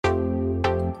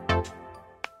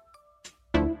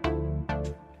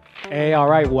Hey, all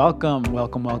right, welcome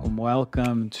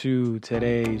to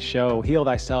today's show, Heal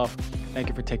Thyself. Thank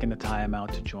you for taking the time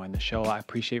out to join the show. I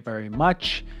appreciate very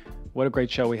much. What a great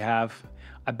show we have.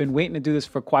 I've been waiting to do this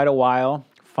for quite a while.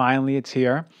 Finally, it's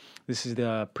here. This is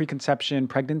the preconception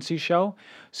pregnancy show.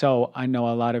 So I know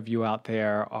a lot of you out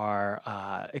there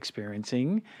are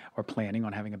experiencing or planning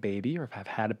on having a baby or have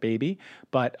had a baby,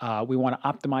 but we want to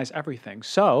optimize everything.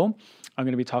 So I'm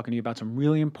going to be talking to you about some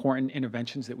really important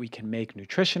interventions that we can make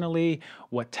nutritionally,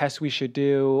 what tests we should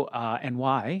do, and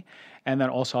why. And then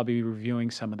also I'll be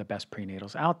reviewing some of the best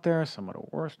prenatals out there, some of the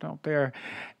worst out there,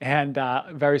 and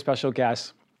very special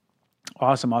guests.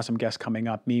 Awesome guest coming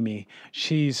up, Mimi.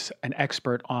 She's an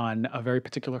expert on a very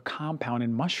particular compound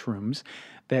in mushrooms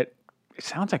that it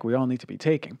sounds like we all need to be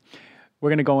taking. We're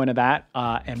going to go into that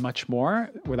and much more.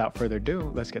 Without further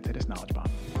ado, let's get to this knowledge bomb.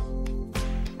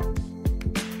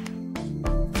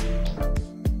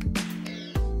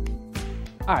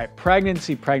 All right,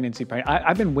 pregnancy.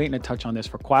 I've been waiting to touch on this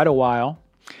for quite a while.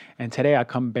 And today I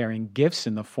come bearing gifts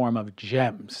in the form of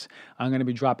gems. I'm going to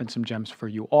be dropping some gems for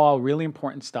you all. Really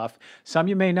important stuff. Some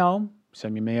you may know,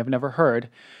 some you may have never heard.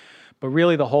 But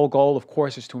really the whole goal, of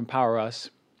course, is to empower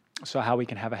us so how we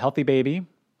can have a healthy baby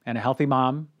and a healthy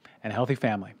mom and a healthy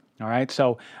family. All right.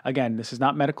 So again, this is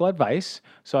not medical advice.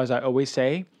 So as I always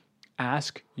say,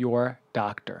 ask your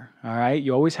doctor. All right.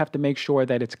 You always have to make sure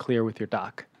that it's clear with your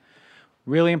doc.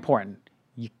 Really important.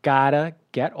 You gotta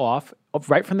get off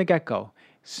right from the get-go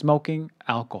smoking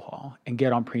alcohol and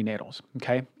get on prenatals,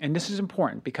 okay? And this is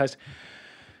important because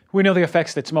we know the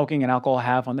effects that smoking and alcohol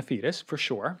have on the fetus, for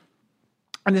sure.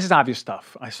 And this is obvious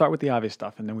stuff. I start with the obvious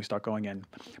stuff and then we start going in.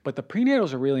 But the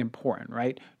prenatals are really important,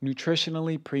 right?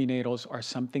 Nutritionally, prenatals are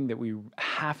something that we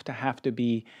have to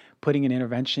be putting an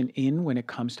intervention in when it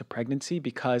comes to pregnancy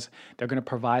because they're going to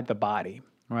provide the body.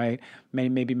 Right?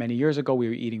 Maybe many years ago, we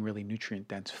were eating really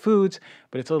nutrient-dense foods,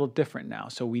 but it's a little different now.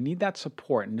 So we need that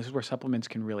support, and this is where supplements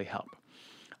can really help.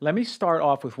 Let me start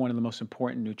off with one of the most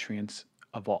important nutrients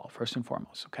of all, first and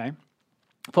foremost, okay?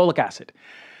 Folic acid.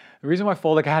 The reason why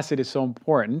folic acid is so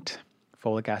important,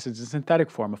 folic acid is a synthetic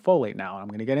form of folate now, and I'm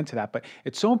going to get into that, but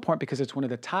it's so important because it's one of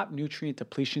the top nutrient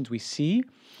depletions we see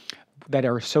that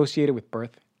are associated with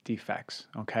birth defects,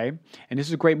 okay? And this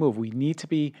is a great move. We need to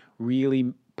be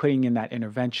really putting in that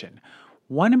intervention.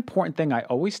 One important thing I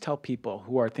always tell people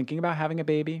who are thinking about having a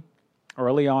baby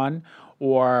early on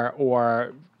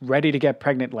or ready to get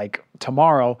pregnant like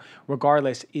tomorrow,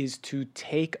 regardless, is to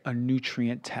take a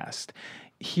nutrient test.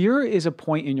 Here is a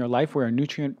point in your life where a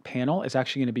nutrient panel is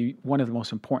actually going to be one of the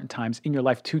most important times in your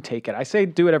life to take it. I say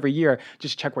do it every year,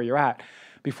 just check where you're at.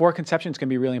 Before conception, it's going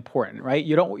to be really important, right?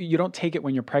 You don't take it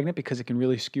when you're pregnant because it can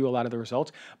really skew a lot of the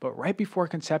results. But right before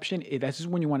conception, this is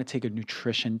when you want to take a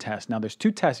nutrition test. Now, there's two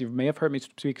tests you may have heard me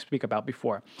speak about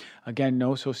before. Again,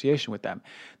 no association with them.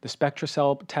 The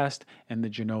SpectraCell test and the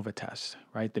Genova test,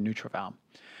 right? The NutriVal.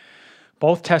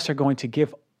 Both tests are going to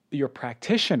give your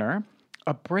practitioner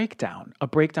a breakdown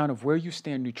of where you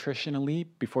stand nutritionally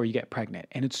before you get pregnant.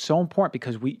 And it's so important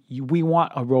because we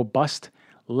want a robust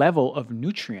level of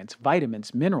nutrients,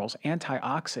 vitamins, minerals,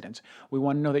 antioxidants. We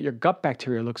want to know that your gut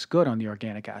bacteria looks good on the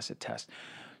organic acid test.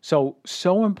 So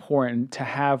important to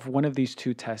have one of these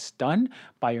two tests done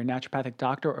by your naturopathic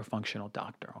doctor or functional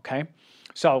doctor, okay?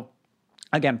 So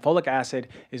again, folic acid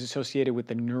is associated with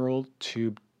the neural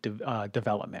tube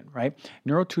development, right?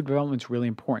 Neural tube development is really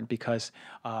important because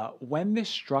when this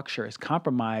structure is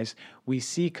compromised, we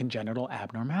see congenital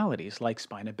abnormalities like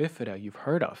spina bifida you've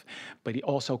heard of, but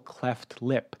also cleft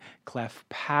lip, cleft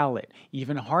palate,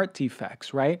 even heart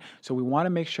defects, right? So we want to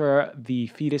make sure the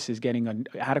fetus is getting an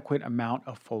adequate amount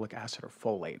of folic acid or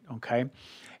folate, okay?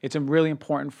 It's really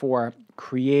important for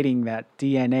creating that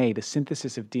DNA, the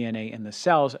synthesis of DNA in the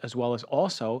cells, as well as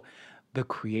also the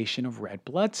creation of red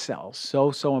blood cells.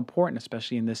 So important,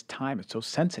 especially in this time. It's so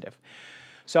sensitive.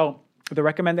 So the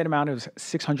recommended amount is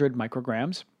 600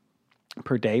 micrograms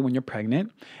per day when you're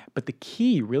pregnant. But the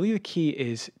key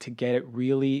is to get it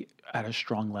really at a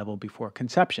strong level before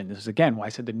conception. This is, again, why I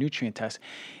said the nutrient test.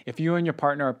 If you and your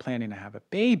partner are planning to have a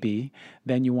baby,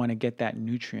 then you want to get that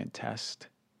nutrient test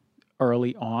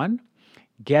early on.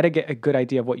 Get a good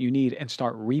idea of what you need and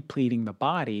start repleting the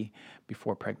body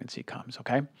before pregnancy comes,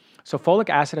 okay? So folic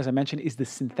acid, as I mentioned, is the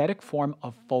synthetic form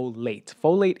of folate.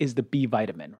 Folate is the B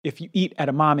vitamin. If you eat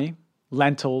edamame,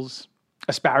 lentils,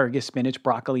 asparagus, spinach,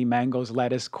 broccoli, mangoes,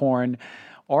 lettuce, corn,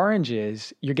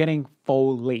 oranges, you're getting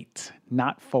folate,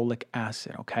 not folic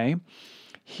acid, okay?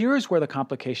 Here's where the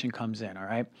complication comes in, all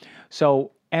right?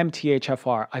 So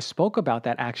MTHFR, I spoke about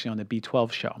that actually on the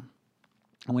B12 show.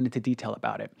 I went into detail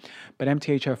about it. But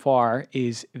MTHFR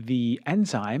is the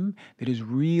enzyme that is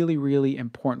really, really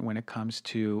important when it comes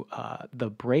to the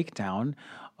breakdown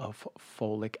of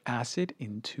folic acid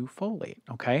into folate,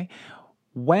 okay?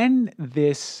 When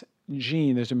this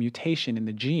gene, there's a mutation in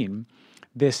the gene,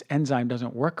 this enzyme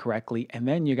doesn't work correctly, and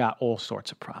then you got all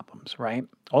sorts of problems, right?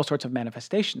 All sorts of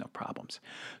manifestation of problems.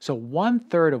 So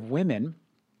 1/3 of women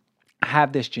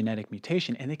have this genetic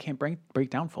mutation and they can't break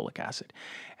down folic acid.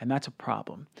 And that's a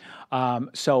problem.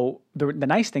 So the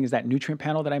nice thing is that nutrient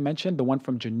panel that I mentioned, the one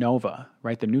from Genova,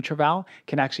 right, the NutriVal,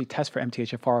 can actually test for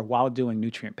MTHFR while doing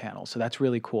nutrient panels. So that's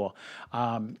really cool.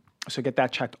 So get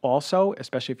that checked also,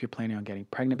 especially if you're planning on getting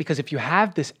pregnant. Because if you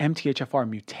have this MTHFR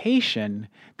mutation,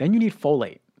 then you need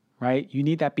folate, right? You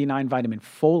need that B9 vitamin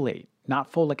folate,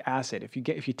 not folic acid. If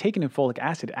you're taking in folic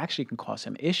acid, it actually can cause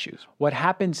some issues. What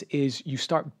happens is you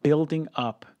start building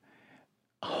up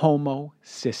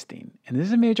homocysteine. And this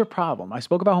is a major problem. I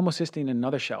spoke about homocysteine in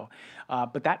another show,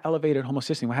 but that elevated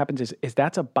homocysteine, what happens is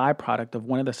that's a byproduct of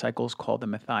one of the cycles called the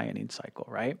methionine cycle,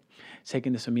 right? It's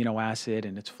taking this amino acid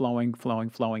and it's flowing,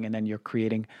 and then you're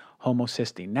creating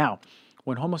homocysteine. Now,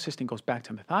 when homocysteine goes back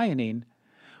to methionine,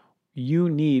 you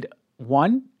need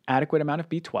one, adequate amount of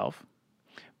B12,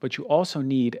 but you also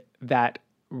need that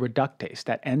reductase,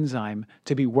 that enzyme,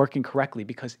 to be working correctly,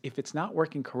 because if it's not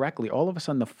working correctly, all of a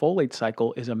sudden the folate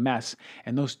cycle is a mess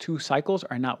and those two cycles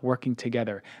are not working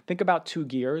together. Think about two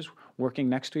gears working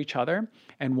next to each other,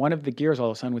 and one of the gears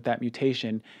all of a sudden with that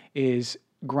mutation is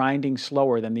grinding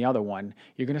slower than the other one.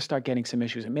 You're going to start getting some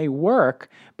issues. It may work,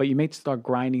 but you may start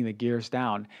grinding the gears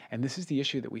down. And this is the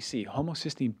issue that we see.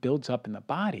 Homocysteine builds up in the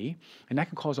body, and that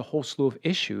can cause a whole slew of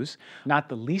issues, not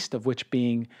the least of which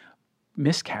being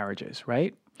miscarriages,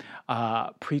 right?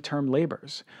 Preterm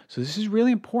labors. So this is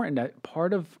really important that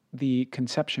part of the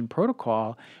conception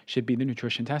protocol should be the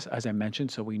nutrition test, as I mentioned,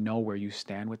 so we know where you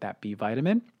stand with that B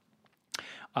vitamin.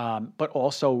 But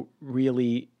also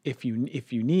really, if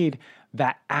you need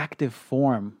that active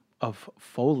form of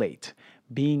folate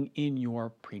being in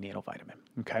your prenatal vitamin,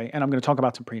 okay? And I'm going to talk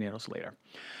about some prenatals later.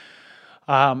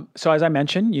 So as I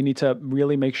mentioned, you need to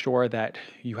really make sure that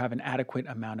you have an adequate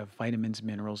amount of vitamins,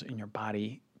 minerals in your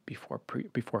body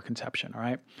before conception, all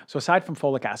right? So aside from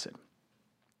folic acid,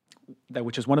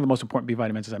 which is one of the most important B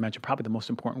vitamins, as I mentioned, probably the most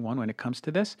important one when it comes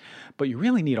to this, but you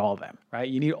really need all of them, right?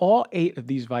 You need all 8 of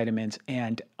these vitamins,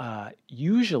 and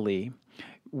usually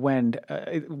when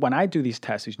I do these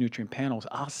tests, these nutrient panels,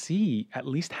 I'll see at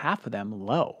least half of them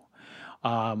low.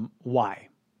 Why?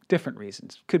 Different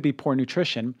reasons. Could be poor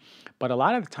nutrition, but a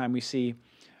lot of the time we see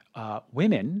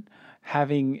women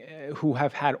who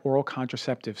have had oral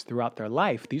contraceptives throughout their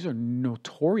life. These are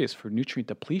notorious for nutrient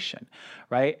depletion,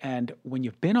 right? And when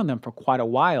you've been on them for quite a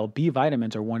while, B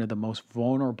vitamins are one of the most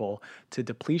vulnerable to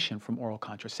depletion from oral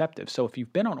contraceptives. So if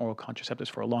you've been on oral contraceptives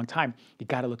for a long time, you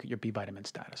got to look at your B vitamin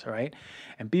status, all right?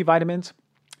 And B vitamins,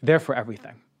 they're for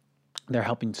everything. They're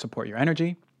helping support your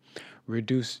energy,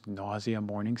 reduce nausea,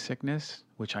 morning sickness,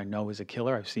 which I know is a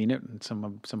killer. I've seen it in some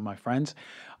of my friends.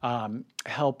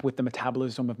 Help with the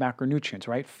metabolism of macronutrients,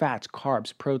 right? Fats,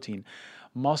 carbs, protein,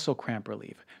 muscle cramp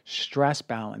relief, stress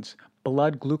balance,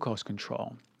 blood glucose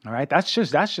control. All right, that's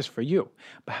just for you.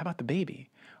 But how about the baby?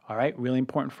 All right, really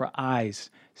important for eyes,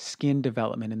 skin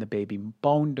development in the baby,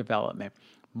 bone development,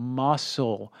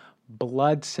 muscle,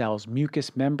 blood cells,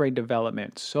 mucous membrane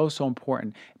development, so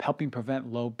important, helping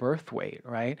prevent low birth weight,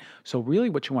 right? So really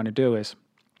what you want to do is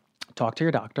talk to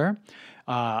your doctor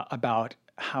about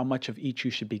how much of each you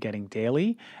should be getting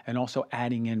daily, and also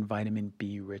adding in vitamin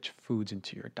B rich foods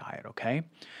into your diet, okay?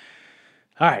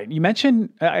 All right,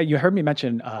 you heard me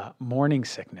mention morning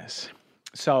sickness.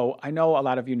 So I know a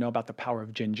lot of you know about the power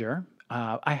of ginger.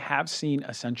 I have seen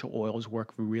essential oils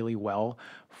work really well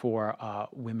for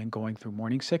women going through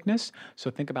morning sickness.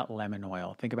 So think about lemon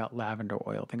oil, think about lavender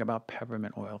oil, think about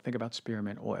peppermint oil, think about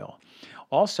spearmint oil.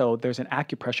 Also, there's an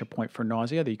acupressure point for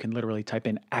nausea that you can literally type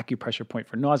in acupressure point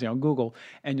for nausea on Google,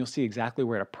 and you'll see exactly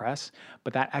where to press.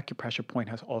 But that acupressure point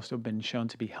has also been shown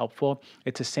to be helpful.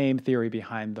 It's the same theory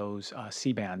behind those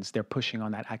C-bands. They're pushing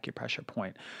on that acupressure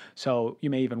point. So you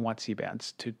may even want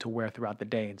C-bands to wear throughout the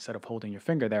day instead of holding your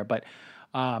finger there. But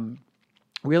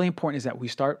really important is that we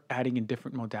start adding in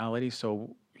different modalities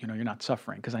so you're not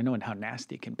suffering, because I know how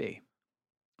nasty it can be.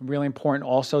 Really important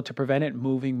also to prevent it,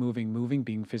 moving,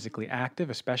 being physically active,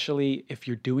 especially if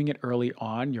you're doing it early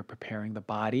on, you're preparing the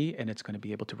body and it's going to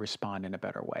be able to respond in a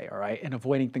better way, all right? And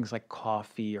avoiding things like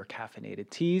coffee or caffeinated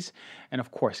teas, and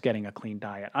of course, getting a clean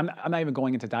diet. I'm not even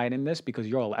going into diet in this because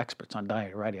you're all experts on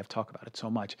diet already. I've talked about it so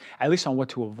much, at least on what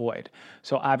to avoid.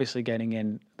 So obviously getting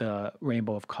in the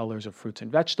rainbow of colors of fruits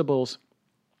and vegetables,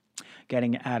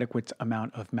 getting an adequate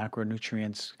amount of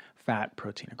macronutrients, fat,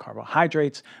 protein, and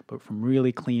carbohydrates, but from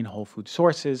really clean whole food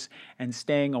sources, and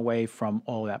staying away from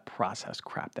all that processed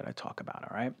crap that I talk about,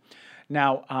 all right?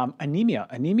 Now, anemia.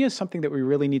 Anemia is something that we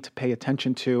really need to pay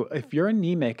attention to. If you're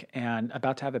anemic and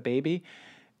about to have a baby,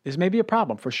 this may be a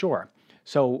problem for sure.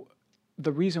 So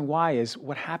the reason why is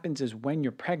what happens is when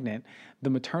you're pregnant, the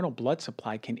maternal blood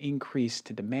supply can increase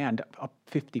to demand up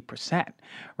 50%,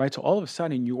 right? So all of a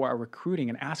sudden you are recruiting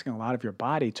and asking a lot of your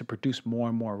body to produce more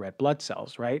and more red blood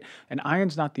cells, right? And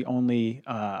iron's not the only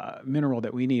mineral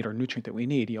that we need or nutrient that we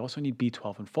need. You also need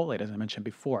B12 and folate, as I mentioned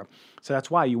before. So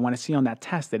that's why you want to see on that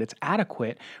test that it's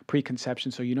adequate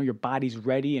preconception, so you know your body's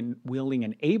ready and willing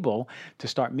and able to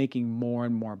start making more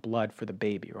and more blood for the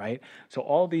baby, right? So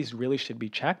all these really should be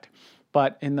checked.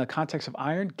 But in the context of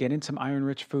iron, get in some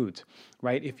iron-rich foods,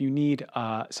 right? If you need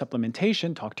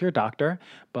supplementation, talk to your doctor.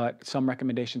 But some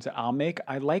recommendations that I'll make,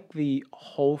 I like the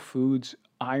whole foods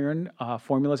iron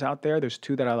formulas out there. There's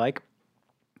two that I like.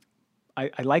 I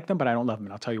like them, but I don't love them,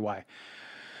 and I'll tell you why.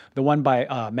 The one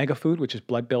by Mega Food, which is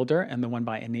Blood Builder, and the one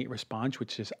by Innate Response,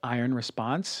 which is Iron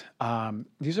Response.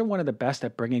 These are one of the best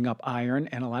at bringing up iron,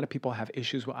 and a lot of people have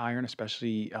issues with iron,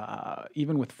 especially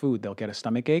even with food. They'll get a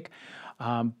stomach ache.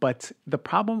 But the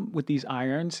problem with these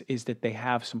irons is that they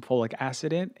have some folic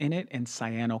acid in it and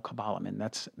cyanocobalamin.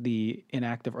 That's the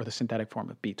inactive or the synthetic form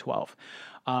of B12.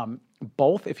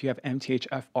 Both, if you have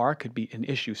MTHFR, could be an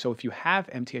issue. So if you have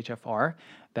MTHFR,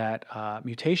 that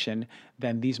mutation,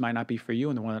 then these might not be for you,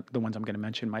 and the ones I'm going to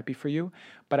mention might be for you.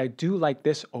 But I do like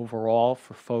this overall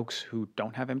for folks who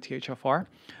don't have MTHFR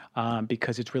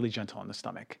because it's really gentle on the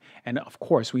stomach. And of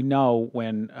course, we know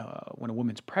when a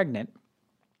woman's pregnant,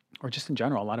 or just in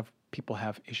general, a lot of people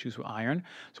have issues with iron.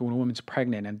 So when a woman's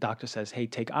pregnant and the doctor says, hey,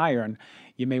 take iron,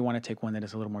 you may want to take one that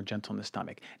is a little more gentle in the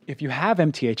stomach. If you have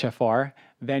MTHFR,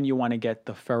 then you want to get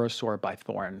the Ferrosaur by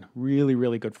Thorne. Really,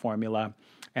 really good formula.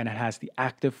 And it has the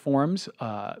active forms,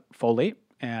 folate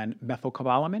and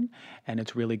methylcobalamin, and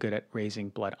it's really good at raising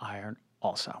blood iron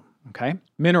also. Okay.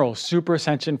 Minerals, super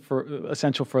essential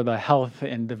for the health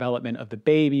and development of the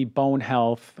baby, bone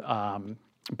health,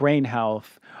 brain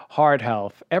health, heart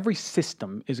health. Every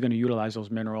system is going to utilize those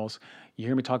minerals. You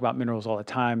hear me talk about minerals all the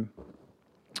time.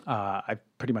 I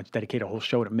pretty much dedicate a whole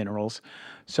show to minerals.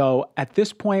 So at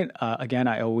this point, again,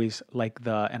 I always like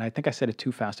and I think I said it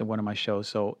too fast in one of my shows.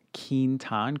 So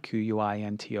Quinton,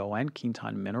 Quinton,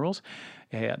 Quinton minerals,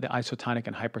 the isotonic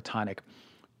and hypertonic.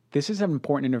 This is an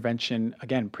important intervention,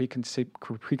 again,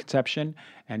 preconception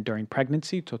and during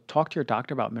pregnancy. So talk to your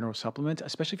doctor about mineral supplements,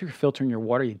 especially if you're filtering your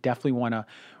water. You definitely want to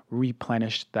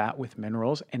replenish that with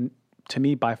minerals. And to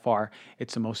me, by far,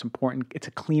 it's the most important. It's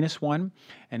the cleanest one,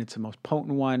 and it's the most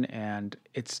potent one, and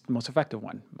it's the most effective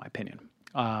one, in my opinion.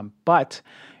 But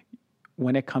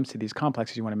when it comes to these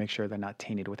complexes, you want to make sure they're not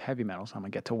tainted with heavy metals. I'm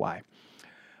going to get to why.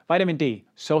 Vitamin D,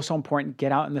 so important.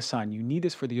 Get out in the sun. You need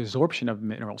this for the absorption of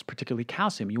minerals, particularly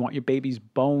calcium. You want your baby's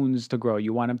bones to grow.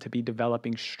 You want them to be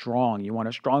developing strong. You want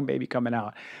a strong baby coming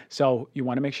out. So you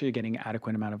want to make sure you're getting an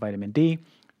adequate amount of vitamin D.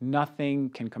 Nothing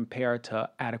can compare to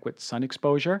adequate sun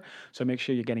exposure. So make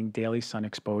sure you're getting daily sun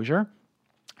exposure.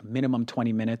 Minimum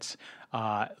 20 minutes.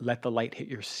 Let the light hit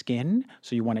your skin.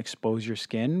 So you want to expose your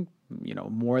skin,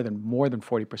 more than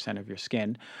 40% of your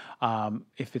skin.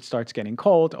 If it starts getting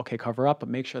cold, okay, cover up, but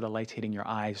make sure the light's hitting your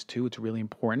eyes too. It's really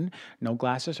important. No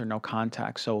glasses or no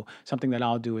contacts. So something that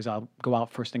I'll do is I'll go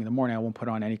out first thing in the morning. I won't put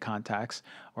on any contacts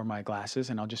or my glasses,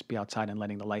 and I'll just be outside and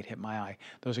letting the light hit my eye.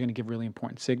 Those are going to give really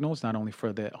important signals, not only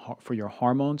for your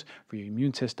hormones, for your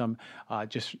immune system,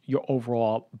 just your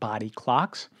overall body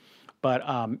clocks. But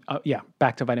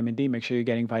back to vitamin D. Make sure you're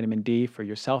getting vitamin D for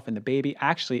yourself and the baby.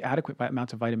 Actually, adequate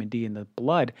amounts of vitamin D in the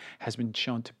blood has been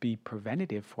shown to be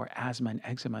preventative for asthma and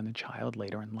eczema in the child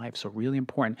later in life. So really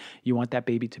important. You want that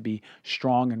baby to be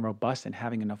strong and robust and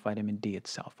having enough vitamin D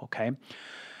itself, okay?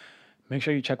 Make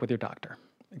sure you check with your doctor.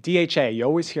 DHA, you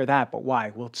always hear that, but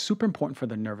why? Well, it's super important for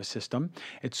the nervous system.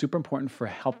 It's super important for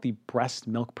healthy breast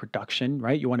milk production,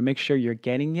 right? You want to make sure you're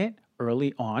getting it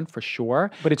early on for sure,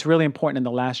 but it's really important in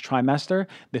the last trimester.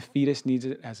 The fetus needs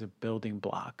it as a building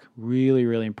block. Really,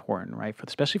 really important, right?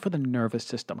 Especially for the nervous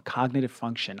system, cognitive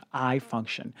function, eye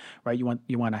function, right? You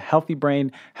want a healthy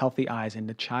brain, healthy eyes, and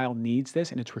the child needs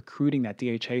this, and it's recruiting that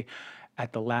DHA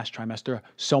at the last trimester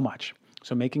so much.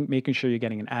 So making sure you're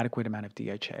getting an adequate amount of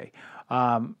DHA.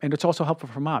 And it's also helpful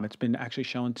for mom. It's been actually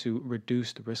shown to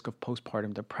reduce the risk of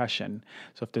postpartum depression.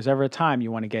 So if there's ever a time,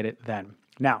 you want to get it then.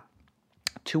 Now,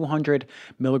 200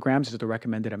 milligrams is the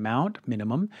recommended amount,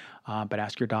 minimum, but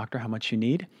ask your doctor how much you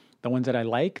need. The ones that I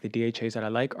like, the DHAs that I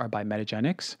like, are by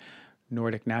Metagenics,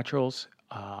 Nordic Naturals,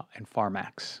 and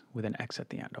Pharmax with an X at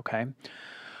the end, okay?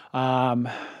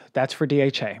 That's for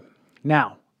DHA.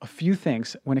 Now, a few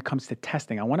things when it comes to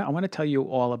testing. I want to tell you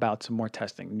all about some more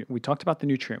testing. We talked about the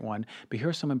nutrient one, but here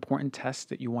are some important tests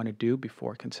that you want to do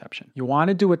before conception. You want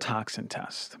to do a toxin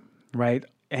test, right?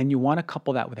 And you want to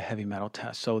couple that with a heavy metal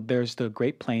test. So there's the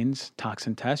Great Plains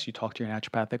toxin test you talk to your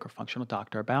naturopathic or functional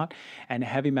doctor about, and a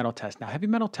heavy metal test. Now, heavy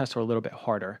metal tests are a little bit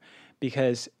harder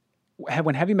because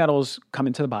when heavy metals come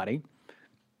into the body,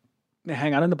 they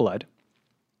hang out in the blood.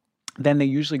 Then they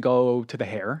usually go to the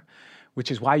hair, which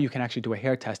is why you can actually do a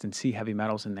hair test and see heavy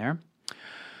metals in there.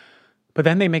 But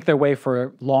then they make their way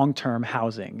for long-term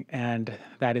housing, and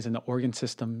that is in the organ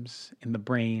systems, in the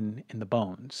brain, in the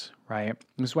bones, right?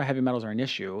 This is why heavy metals are an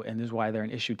issue, and this is why they're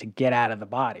an issue to get out of the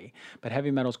body. But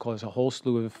heavy metals cause a whole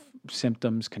slew of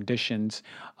symptoms, conditions.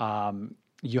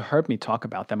 You heard me talk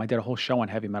about them. I did a whole show on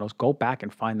heavy metals. Go back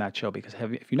and find that show because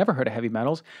if you never heard of heavy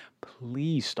metals,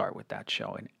 please start with that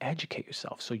show and educate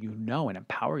yourself so you know and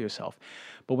empower yourself.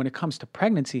 But when it comes to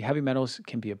pregnancy, heavy metals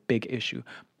can be a big issue,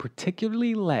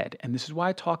 particularly lead. And this is why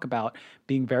I talk about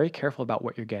being very careful about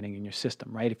what you're getting in your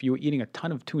system, right? If you were eating a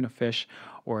ton of tuna fish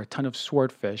or a ton of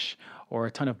swordfish or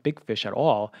a ton of big fish at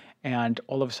all, and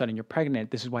all of a sudden you're pregnant,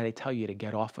 this is why they tell you to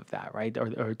get off of that, right?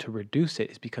 Or to reduce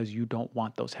it is because you don't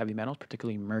want those heavy metals,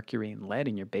 particularly mercury and lead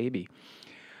in your baby.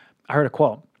 I heard a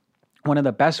quote. One of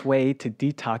the best way to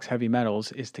detox heavy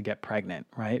metals is to get pregnant,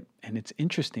 right? And it's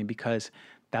interesting because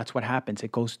that's what happens.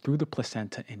 It goes through the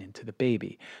placenta and into the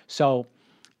baby. So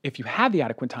if you have the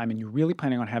adequate time and you're really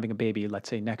planning on having a baby, let's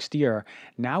say next year,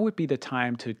 now would be the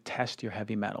time to test your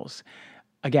heavy metals.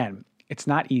 Again, it's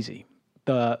not easy.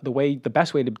 The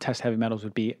best way to test heavy metals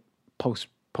would be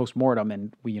post-mortem,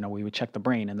 and we would check the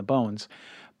brain and the bones.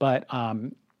 But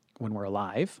when we're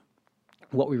alive,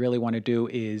 what we really want to do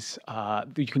is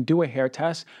you can do a hair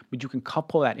test, but you can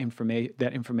couple that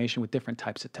information with different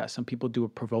types of tests. Some people do a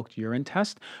provoked urine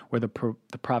test where the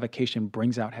provocation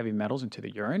brings out heavy metals into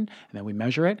the urine, and then we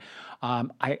measure it.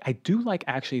 I do like,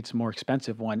 actually, it's a more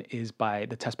expensive one, is by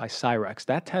the test by Cyrex.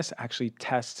 That test actually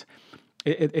tests.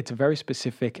 It's a very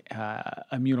specific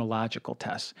immunological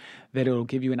test that it'll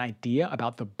give you an idea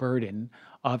about the burden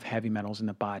of heavy metals in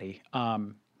the body.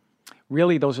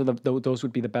 Really, those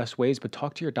would be the best ways, but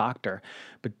talk to your doctor.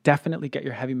 But definitely get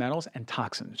your heavy metals and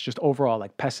toxins, just overall,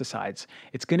 like pesticides.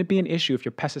 It's going to be an issue if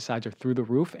your pesticides are through the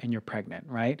roof and you're pregnant,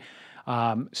 right?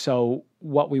 So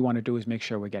what we want to do is make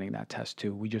sure we're getting that test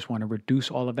too. We just want to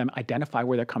reduce all of them, identify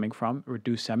where they're coming from,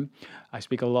 reduce them. I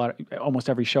speak almost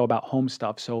every show about home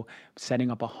stuff. So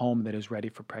setting up a home that is ready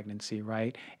for pregnancy,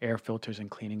 right? Air filters and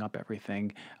cleaning up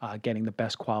everything, getting the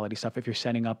best quality stuff. If you're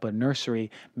setting up a nursery,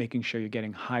 making sure you're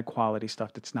getting high quality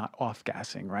stuff that's not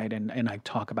off-gassing, right? And I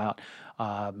talk about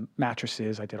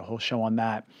mattresses. I did a whole show on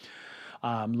that.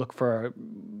 Look for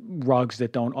rugs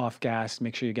that don't off-gas.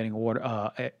 Make sure you're getting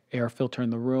air filter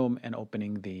in the room and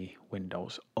opening the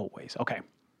windows always. Okay,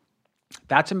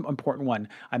 that's an important one.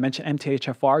 I mentioned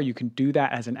MTHFR. You can do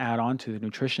that as an add-on to the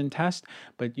nutrition test,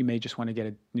 but you may just want to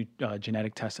get a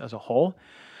genetic test as a whole.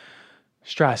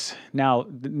 Stress. Now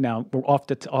we're off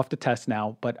the test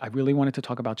now, but I really wanted to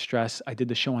talk about stress. I did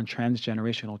the show on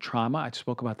transgenerational trauma. I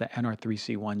spoke about the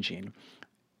NR3C1 gene.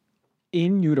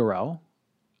 In utero,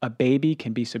 a baby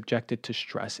can be subjected to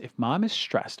stress. If mom is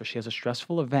stressed or she has a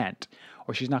stressful event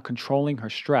or she's not controlling her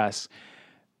stress,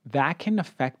 that can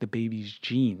affect the baby's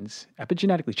genes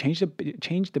epigenetically,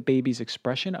 change the baby's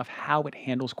expression of how it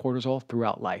handles cortisol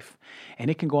throughout life. And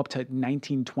it can go up to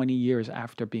 19, 20 years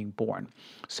after being born.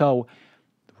 So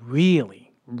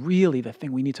really, really the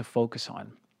thing we need to focus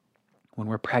on when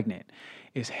we're pregnant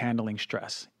is handling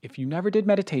stress. If you never did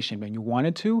meditation and you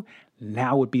wanted to,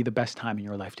 now would be the best time in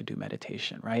your life to do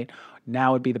meditation, right?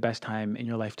 Now would be the best time in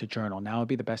your life to journal. Now would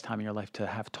be the best time in your life to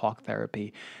have talk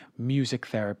therapy, music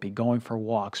therapy, going for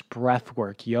walks, breath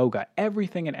work, yoga,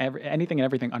 anything and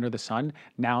everything under the sun.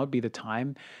 Now would be the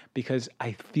time, because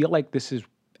I feel like this is,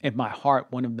 in my heart,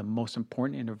 one of the most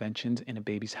important interventions in a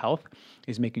baby's health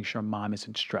is making sure mom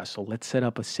isn't stressed. So let's set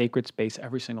up a sacred space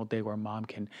every single day where mom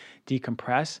can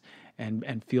decompress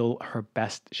and feel her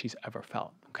best she's ever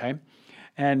felt, okay?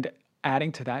 And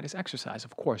adding to that is exercise,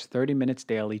 of course, 30 minutes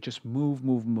daily, just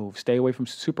move. Stay away from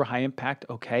super high impact,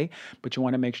 okay? But you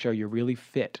want to make sure you're really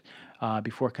fit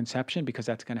before conception, because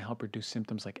that's going to help reduce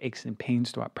symptoms like aches and pains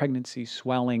throughout pregnancy,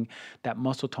 swelling. That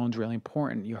muscle tone is really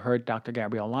important. You heard Dr.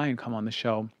 Gabrielle Lyon come on the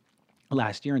show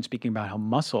last year and speaking about how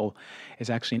muscle is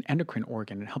actually an endocrine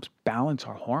organ. It helps balance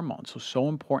our hormones. So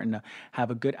important to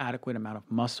have a good, adequate amount of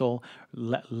muscle,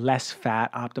 less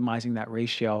fat, optimizing that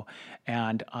ratio,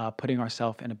 and putting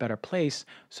ourselves in a better place.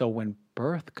 So when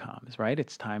birth comes, right,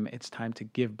 it's time to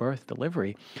give birth,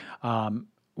 delivery.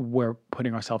 We're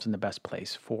putting ourselves in the best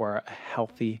place for a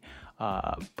healthy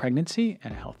pregnancy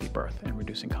and a healthy birth and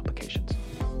reducing complications.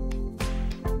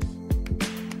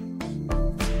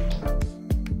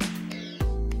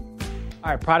 All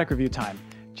right, product review time.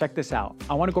 Check this out.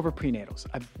 I want to go over prenatals.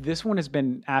 This one has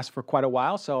been asked for quite a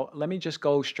while, so let me just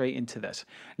go straight into this.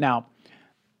 Now,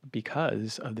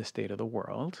 because of the state of the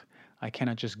world, I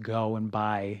cannot just go and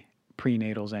buy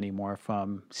prenatals anymore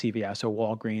from CVS or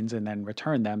Walgreens and then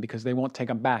return them because they won't take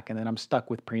them back, and then I'm stuck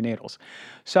with prenatals.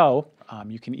 So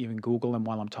you can even Google them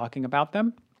while I'm talking about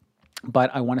them.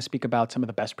 But I want to speak about some of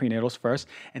the best prenatals first,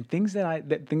 and the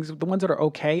ones that are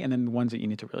okay, and then the ones that you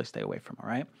need to really stay away from. All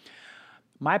right.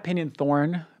 My opinion,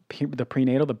 Thorne, the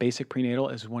prenatal, the basic prenatal,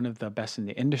 is one of the best in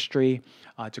the industry.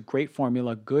 It's a great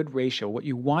formula, good ratio. What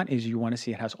you want to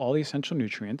see it has all the essential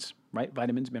nutrients, right?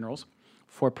 Vitamins, minerals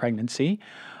for pregnancy.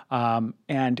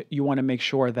 And you want to make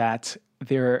sure that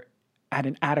they're at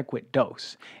an adequate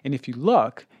dose. And if you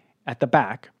look at the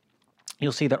back,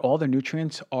 you'll see that all the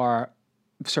nutrients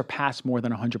surpass more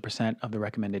than 100% of the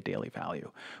recommended daily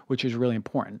value, which is really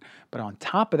important. But on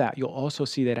top of that, you'll also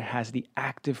see that it has the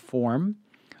active form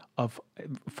of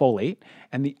folate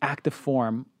and the active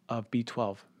form of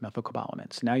B12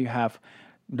 methylcobalamin. So now you have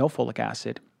no folic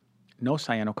acid, no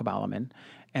cyanocobalamin,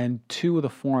 and two of the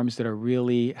forms that are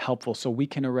really helpful. So we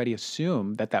can already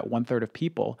assume that 1/3 of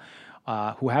people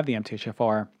who have the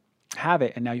MTHFR have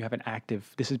it, and now you have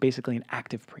this is basically an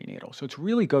active prenatal. So it's a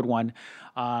really good one.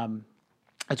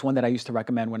 It's one that I used to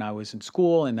recommend when I was in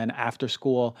school and then after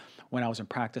school when I was in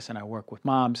practice and I work with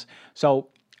moms. So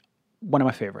one of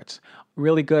my favorites.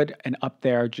 Really good and up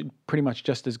there, pretty much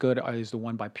just as good is the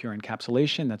one by Pure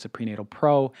Encapsulation. That's a Prenatal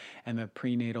Pro, and the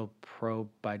Prenatal Pro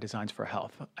by Designs for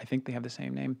Health. I think they have the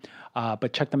same name,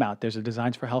 but check them out. There's a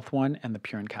Designs for Health one and the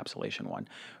Pure Encapsulation one.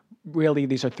 Really,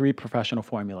 these are 3 professional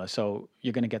formulas. So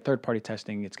you're going to get third-party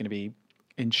testing. It's going to be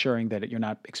ensuring that you're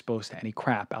not exposed to any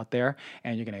crap out there,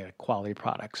 and you're going to get a quality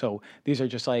product. So these are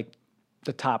just like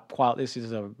the top quality. This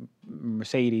is a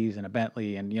Mercedes and a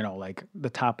Bentley and, like the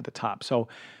top of the top. So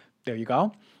there you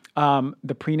go.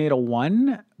 The Prenatal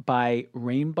One by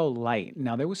Rainbow Light.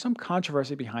 Now, there was some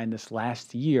controversy behind this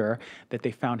last year that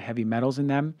they found heavy metals in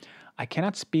them. I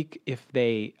cannot speak if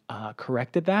they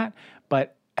corrected that,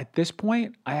 but at this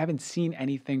point, I haven't seen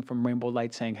anything from Rainbow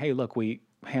Light saying, hey, look, we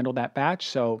handled that batch.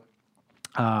 So,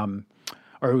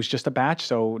 or it was just a batch,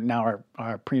 so now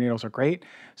our prenatals are great.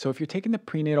 So if you're taking the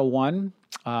Prenatal One,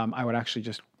 I would actually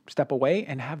just step away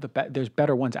and have there's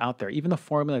better ones out there. Even the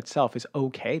formula itself is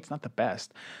okay; it's not the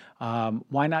best.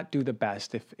 Why not do the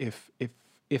best?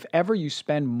 If ever you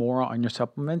spend more on your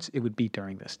supplements, it would be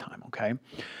during this time. Okay.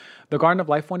 The Garden of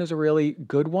Life one is a really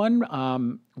good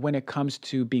one when it comes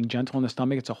to being gentle in the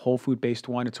stomach. It's a whole food based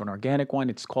one. It's an organic one.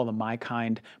 It's called the My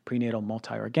Kind Prenatal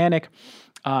Multi-Organic.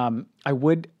 I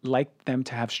would like them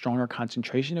to have stronger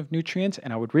concentration of nutrients,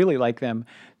 and I would really like them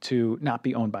to not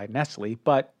be owned by Nestle,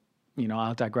 but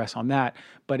I'll digress on that.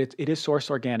 But it is sourced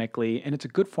organically, and it's a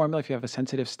good formula if you have a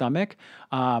sensitive stomach.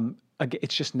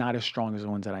 It's just not as strong as the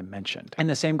ones that I mentioned. And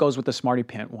the same goes with the Smarty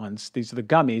Pant ones. These are the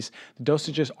gummies. The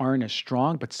dosages aren't as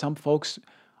strong, but some folks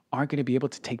aren't going to be able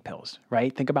to take pills,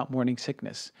 right? Think about morning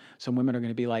sickness. Some women are going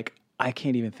to be like, I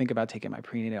can't even think about taking my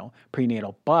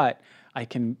prenatal, but I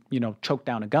can, choke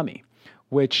down a gummy,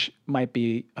 which might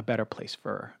be a better place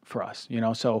for us,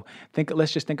 So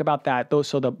let's just think about that.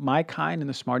 So the My Kind and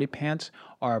the Smarty Pants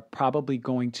are probably they're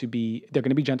going to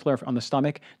be gentler on the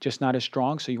stomach, just not as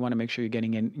strong. So you want to make sure you're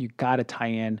getting in, you got to tie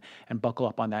in and buckle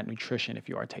up on that nutrition if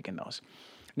you are taking those.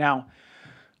 Now,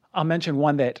 I'll mention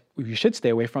one that you should stay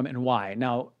away from and why.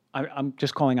 Now, I'm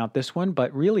just calling out this one,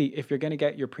 but really, if you're going to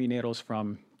get your prenatals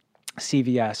from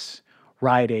CVS,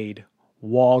 Rite Aid,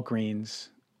 Walgreens,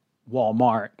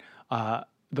 Walmart,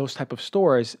 those type of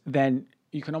stores, then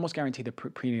you can almost guarantee the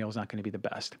prenatal is not going to be the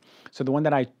best. So the one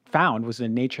that I found was the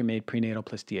Nature Made Prenatal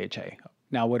plus DHA.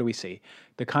 Now, what do we see?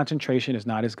 The concentration is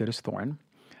not as good as Thorne.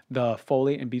 The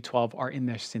folate and B12 are in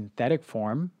their synthetic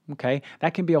form, okay?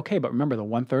 That can be okay, but remember, the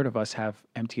 1/3 of us have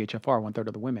MTHFR, 1/3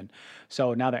 of the women.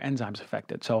 So now their enzymes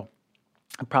affected. So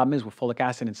the problem is with folic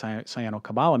acid and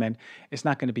cyanocobalamin, it's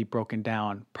not going to be broken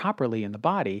down properly in the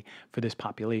body for this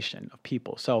population of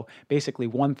people. So basically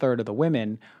 1/3 of the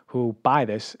women who buy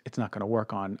this, it's not going to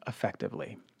work on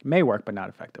effectively. It may work, but not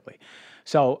effectively.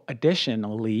 So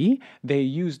additionally, they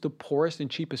use the poorest and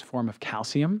cheapest form of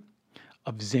calcium,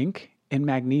 of zinc, in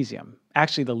magnesium.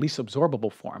 Actually, the least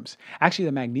absorbable forms. Actually,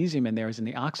 the magnesium in there is in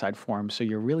the oxide form, so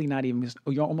you're really not even,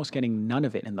 you're almost getting none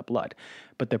of it in the blood,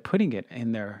 but they're putting it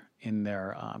in their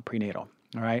prenatal.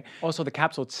 All right. Also, the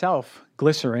capsule itself,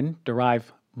 glycerin,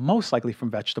 derived most likely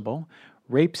from vegetable,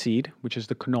 rapeseed, which is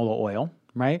the canola oil,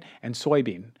 right, and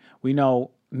soybean. We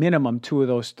know minimum 2 of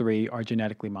those 3 are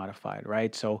genetically modified,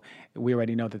 right? So we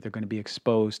already know that they're going to be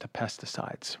exposed to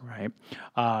pesticides, right?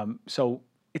 So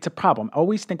it's a problem.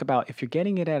 Always think about if you're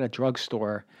getting it at a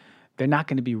drugstore, they're not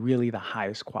going to be really the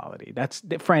highest quality. That's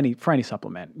for any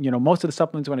supplement. Most of the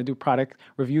supplements when I do product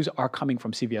reviews are coming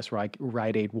from CVS,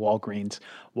 Rite Aid, Walgreens,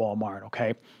 Walmart.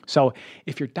 Okay, so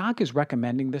if your doc is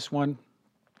recommending this one,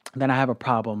 then I have a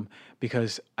problem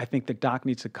because I think the doc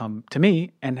needs to come to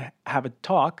me and have a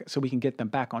talk so we can get them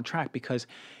back on track. Because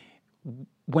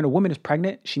when a woman is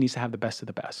pregnant, she needs to have the best of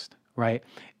the best, right?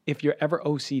 If you're ever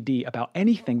OCD about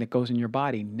anything that goes in your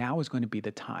body, now is going to be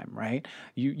the time, right?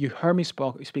 You heard me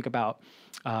speak about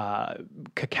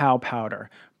cacao powder,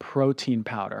 protein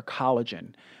powder,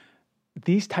 collagen.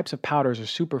 These types of powders or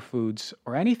superfoods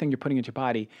or anything you're putting into your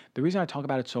body, the reason I talk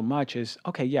about it so much is,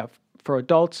 okay, yeah, for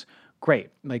adults, great.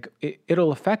 Like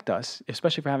it'll affect us,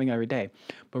 especially for having it every day.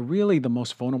 But really the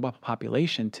most vulnerable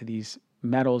population to these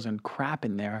metals and crap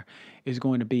in there is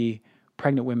going to be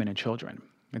pregnant women and children.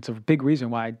 It's a big reason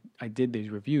why I did these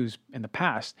reviews in the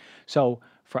past. So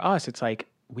for us, it's like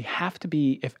we have to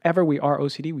be, if ever we are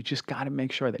OCD, we just got to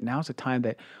make sure that now's the time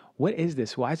that, what is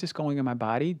this? Why is this going in my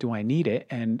body? Do I need it?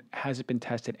 And has it been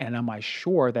tested? And am I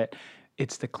sure that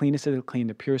it's the cleanest of the clean,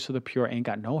 the purest of the pure, ain't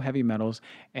got no heavy metals,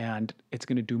 and it's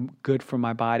going to do good for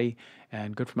my body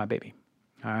and good for my baby?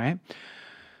 All right.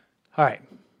 All right.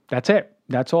 That's it.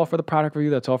 That's all for the product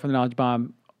review. That's all for the Knowledge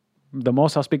Bomb. The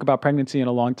most I'll speak about pregnancy in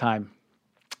a long time.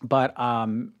 But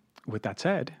with that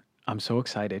said, I'm so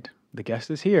excited. The guest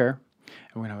is here, and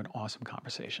we're going to have an awesome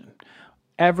conversation.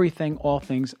 Everything, all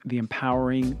things, the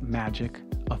empowering magic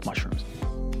of mushrooms.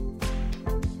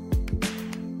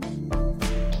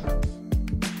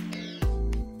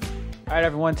 All right,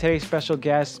 everyone. Today's special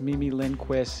guest, Mimi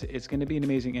Lindquist. It's going to be an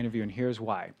amazing interview, and here's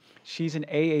why. She's an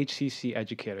AHCC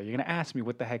educator. You're going to ask me,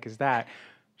 what the heck is that?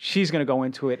 She's going to go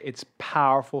into it. It's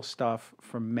powerful stuff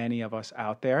for many of us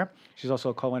out there. She's also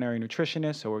a culinary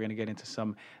nutritionist, so we're going to get into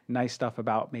some nice stuff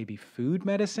about maybe food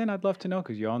medicine. I'd love to know,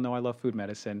 because you all know I love food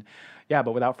medicine. Yeah,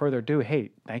 but without further ado,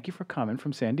 hey, thank you for coming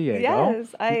from San Diego.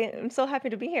 Yes, I am so happy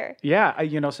to be here. Yeah,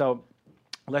 so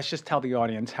let's just tell the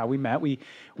audience how we met. We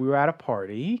were at a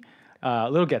party, a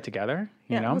little get-together.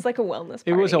 It was like a wellness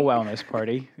party. It was a wellness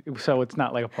party, so it's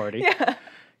not like a party. Yeah.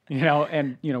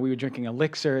 We were drinking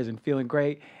elixirs and feeling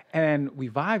great. And we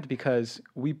vibed because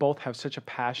we both have such a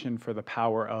passion for the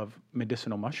power of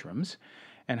medicinal mushrooms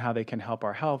and how they can help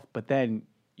our health. But then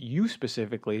you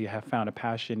specifically have found a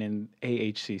passion in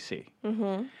AHCC.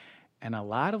 Mm-hmm. And a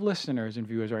lot of listeners and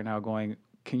viewers right now are going,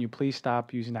 can you please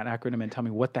stop using that acronym and tell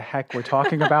me what the heck we're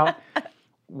talking about?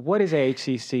 What is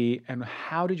AHCC, and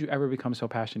how did you ever become so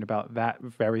passionate about that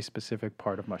very specific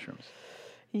part of mushrooms?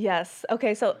 Yes.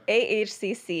 Okay, so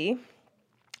AHCC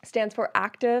stands for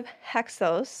active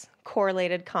hexose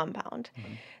correlated compound.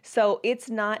 Mm-hmm. So it's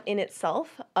not in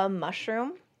itself a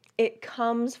mushroom. It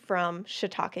comes from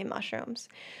shiitake mushrooms.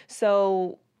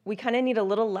 So we kind of need a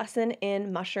little lesson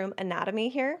in mushroom anatomy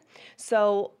here.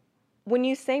 So when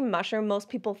you say mushroom, most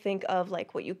people think of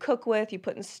like what you cook with, you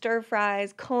put in stir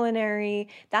fries, culinary.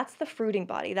 That's the fruiting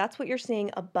body. That's what you're seeing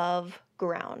above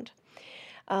ground.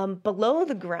 Below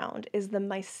the ground is the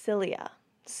mycelia.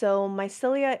 So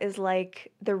mycelia is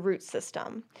like the root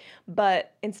system,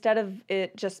 but instead of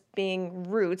it just being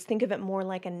roots, think of it more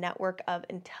like a network of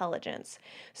intelligence.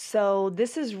 So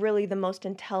this is really the most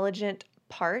intelligent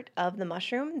part of the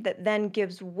mushroom that then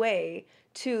gives way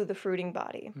to the fruiting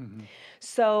body. Mm-hmm.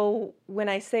 So when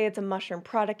I say it's a mushroom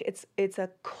product, it's a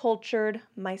cultured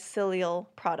mycelial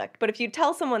product. But if you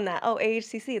tell someone that,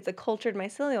 AHCC, it's a cultured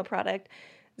mycelial product,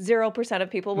 0% of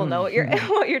people will know what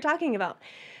you're talking about.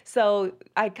 So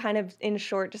I kind of, in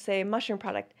short, just say mushroom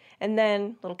product. And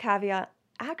then, little caveat,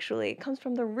 actually, it comes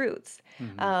from the roots.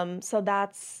 Mm-hmm. So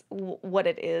that's what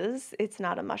it is. It's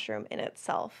not a mushroom in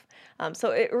itself.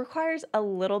 So it requires a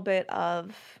little bit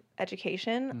of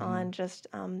education on just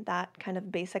that kind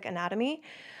of basic anatomy.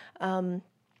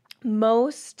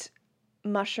 Most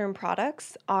mushroom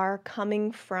products are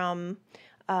coming from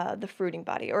the fruiting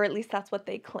body, or at least that's what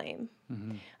they claim.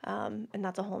 And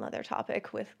that's a whole nother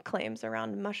topic with claims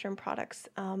around mushroom products.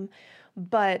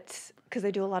 But because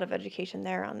I do a lot of education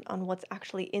there on what's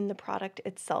actually in the product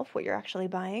itself, what you're actually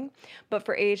buying. But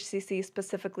for AHCC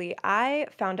specifically, I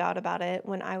found out about it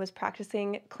when I was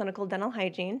practicing clinical dental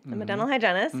hygiene. I'm a dental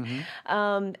hygienist.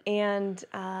 And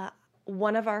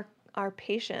one of our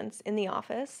patients in the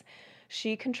office,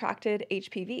 she contracted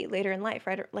HPV later in life,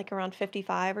 right? Like around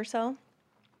 55 or so.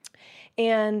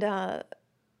 And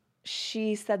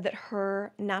she said that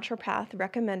her naturopath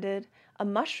recommended a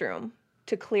mushroom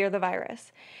to clear the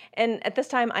virus. And at this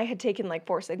time, I had taken like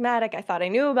Four Sigmatic. I thought I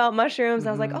knew about mushrooms.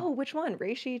 I was like, oh, which one?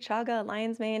 Reishi, chaga,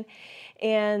 lion's mane.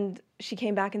 And she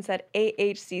came back and said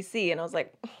AHCC. And I was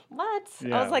like, what?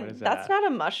 Yeah, I was like, that's not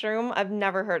a mushroom. I've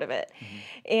never heard of it.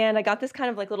 And I got this kind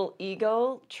of like little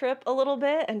ego trip a little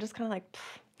bit and just kind of like,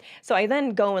 pfft. So I then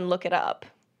go and look it up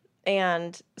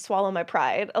and swallow my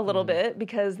pride a little bit,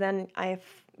 because then I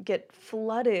get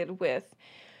flooded with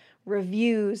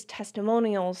reviews,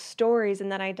 testimonials, stories,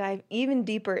 and then I dive even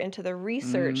deeper into the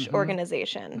research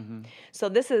organization. So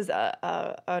this is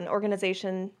an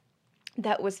organization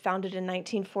that was founded in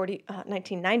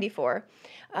 1994,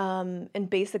 and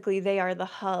basically they are the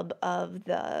hub of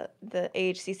the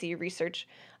AHCC research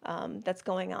that's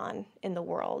going on in the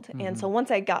world. And so once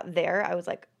I got there, I was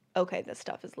like, okay, this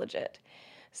stuff is legit.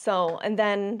 So, and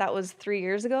then that was 3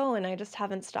 years ago, and I just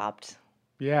haven't stopped.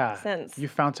 Yeah. Since. You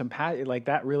found some like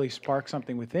that really sparked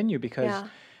something within you, because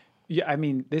I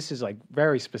mean, this is like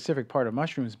very specific part of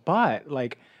mushrooms, but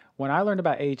like when I learned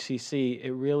about AHCC,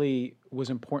 it really was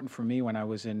important for me when I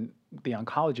was in the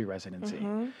oncology residency,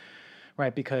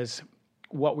 right? Because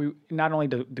what we, not only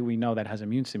do we know that has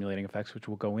immune stimulating effects, which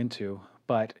we'll go into,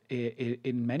 but it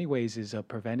in many ways is a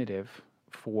preventative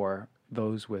for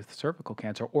those with cervical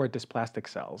cancer or dysplastic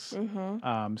cells.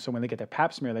 So when they get their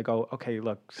pap smear, they go, okay,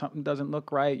 look, something doesn't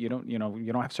look right. You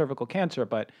don't have cervical cancer,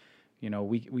 but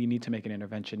we need to make an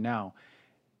intervention now.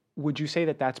 Would you say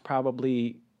that that's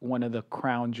probably one of the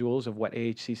crown jewels of what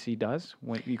AHCC does?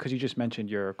 Because you just mentioned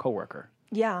your coworker.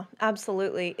 Yeah,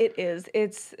 absolutely. It is.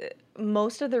 It's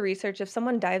most of the research, if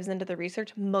someone dives into the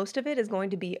research, most of it is going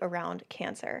to be around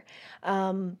cancer.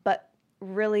 But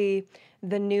really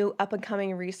the new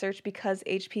up-and-coming research, because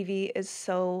HPV is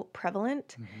so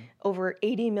prevalent, over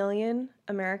 80 million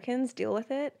Americans deal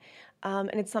with it, and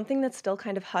it's something that's still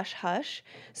kind of hush-hush.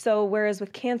 So whereas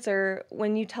with cancer,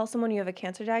 when you tell someone you have a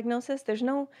cancer diagnosis, there's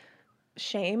no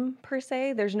shame per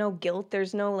se, there's no guilt,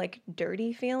 there's no like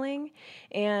dirty feeling.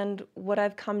 And what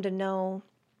I've come to know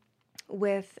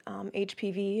with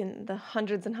HPV and the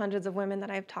hundreds and hundreds of women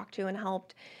that I've talked to and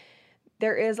helped,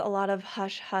 there is a lot of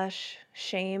hush-hush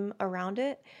shame around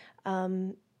it.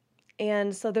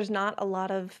 And so there's not a lot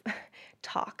of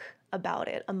talk about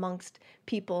it amongst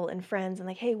people and friends and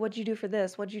like, hey, what'd you do for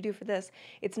this? What'd you do for this?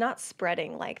 It's not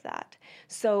spreading like that.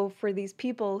 So for these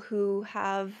people who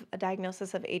have a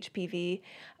diagnosis of HPV,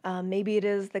 maybe it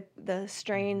is the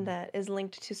strain that is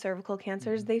linked to cervical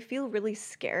cancers, they feel really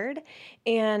scared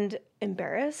and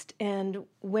embarrassed.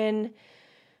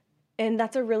 And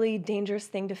that's a really dangerous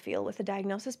thing to feel with a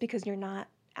diagnosis, because you're not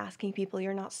asking people,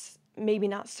 you're not maybe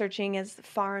not searching as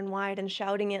far and wide and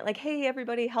shouting it like, hey,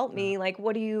 everybody help me. Like,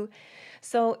 what do you,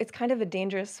 so it's kind of a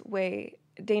dangerous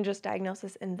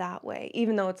diagnosis in that way,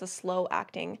 even though it's a slow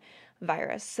acting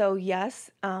virus. So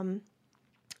yes,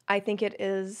 I think it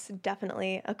is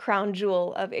definitely a crown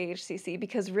jewel of AHCC,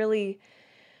 because really,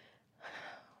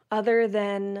 other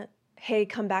than, hey,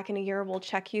 come back in a year, we'll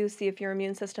check you, see if your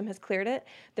immune system has cleared it,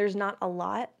 there's not a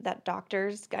lot that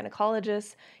doctors,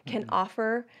 gynecologists can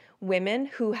offer women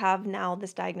who have now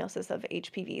this diagnosis of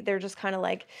HPV. They're just kind of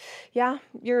like, yeah,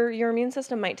 your immune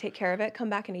system might take care of it. Come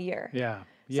back in a year. Yeah.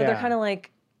 So they're kind of like,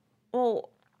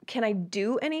 well, can I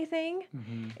do anything?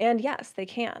 And yes, they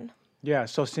can. Yeah.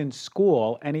 So since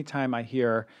school, anytime I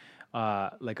hear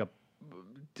like a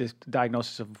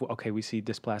diagnosis of, okay, we see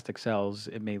dysplastic cells,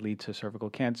 it may lead to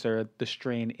cervical cancer. The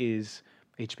strain is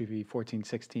HPV 14,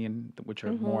 16, which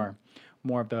are more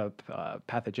of the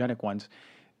pathogenic ones.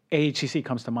 AHCC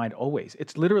comes to mind always.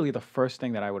 It's literally the first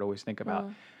thing that I would always think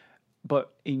about.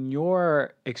 But in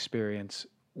your experience,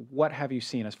 what have you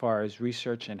seen as far as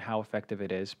research and how effective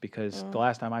it is? Because the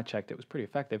last time I checked, it was pretty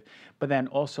effective. But then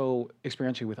also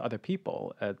experientially with other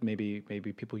people, maybe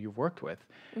people you've worked with.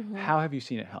 How have you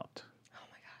seen it helped? Oh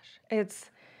my gosh.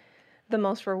 It's the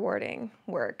most rewarding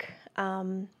work.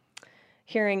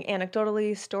 Hearing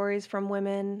anecdotally stories from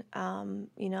women,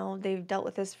 they've dealt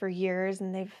with this for years,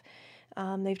 and they've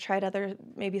tried other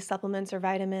maybe supplements or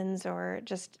vitamins, or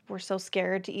just were so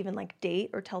scared to even like date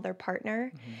or tell their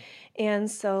partner.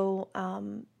 And so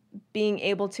being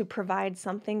able to provide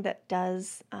something that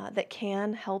that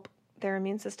can help their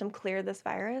immune system clear this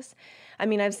virus. I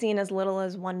mean, I've seen as little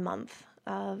as 1 month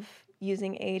of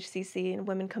using AHCC, and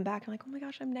women come back and like, oh my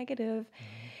gosh, I'm negative.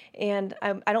 And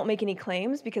I don't make any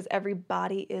claims because every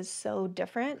body is so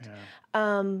different.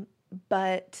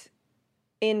 But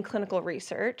in clinical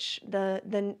research,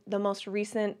 the most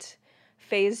recent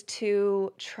phase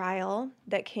 2 trial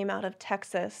that came out of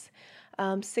Texas,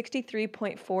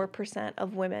 63.4%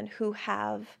 of women who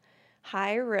have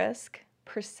high risk,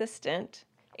 persistent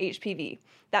HPV.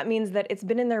 That means that it's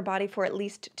been in their body for at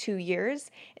least 2 years,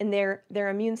 and their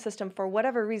immune system, for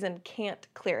whatever reason, can't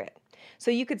clear it. So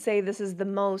you could say this is the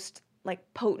most like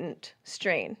potent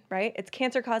strain, right? It's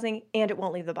cancer causing and it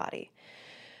won't leave the body.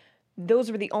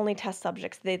 Those were the only test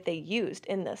subjects that they used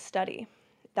in this study.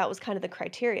 That was kind of the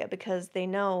criteria, because they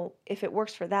know if it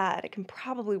works for that, it can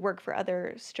probably work for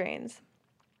other strains.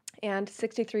 And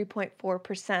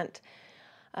 63.4%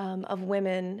 of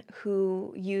women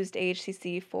who used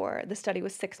AHCC for the study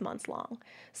was 6 months long.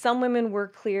 Some women were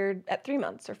cleared at 3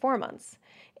 months or 4 months.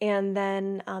 And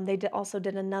then they also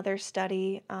did another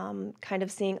study kind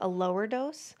of seeing a lower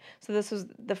dose. So this was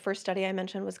the first study I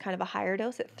mentioned, was kind of a higher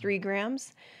dose at 3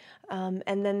 grams.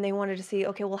 And then they wanted to see,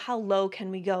 okay, well, how low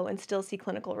can we go and still see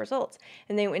clinical results?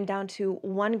 And they went down to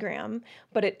 1 gram,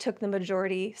 but it took the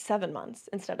majority 7 months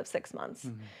instead of 6 months.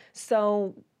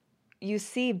 So you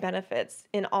see benefits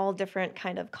in all different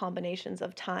kind of combinations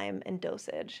of time and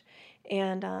dosage.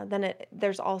 And then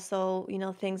there's also,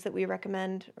 things that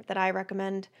I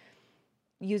recommend,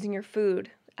 using your food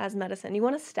as medicine. You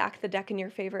want to stack the deck in your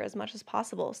favor as much as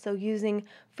possible. So using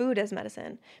food as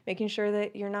medicine, making sure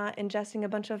that you're not ingesting a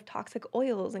bunch of toxic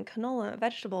oils and canola and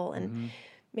vegetable, and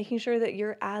making sure that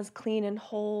you're as clean and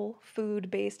whole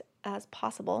food based as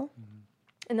possible.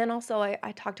 And then also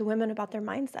I talk to women about their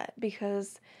mindset,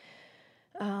 because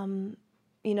with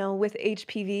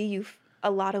HPV, a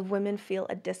lot of women feel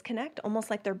a disconnect, almost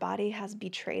like their body has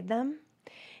betrayed them.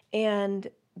 And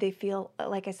they feel,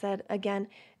 like I said, again,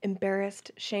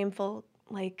 embarrassed, shameful,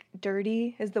 like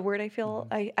dirty is the word I feel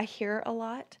I hear a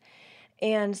lot.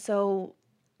 And so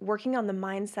working on the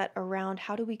mindset around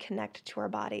how do we connect to our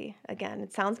body? Again,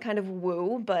 it sounds kind of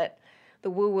woo, but the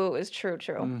woo-woo is true.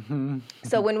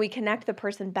 So when we connect the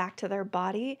person back to their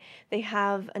body, they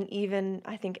have an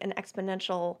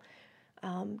exponential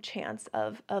chance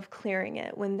of clearing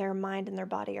it when their mind and their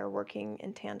body are working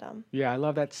in tandem. Yeah, I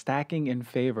love that stacking in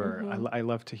favor. I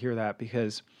love to hear that,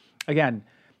 because, again,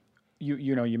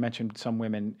 you mentioned some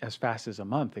women as fast as a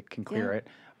month it can clear it,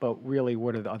 but really,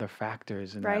 what are the other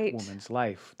factors in that woman's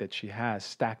life that she has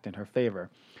stacked in her favor?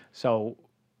 So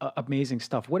amazing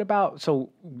stuff. What about, so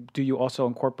do you also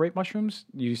incorporate mushrooms?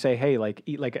 You say, hey, like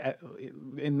eat like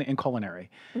in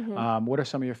culinary. What are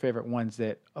some of your favorite ones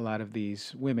that a lot of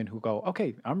these women who go,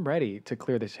 okay, I'm ready to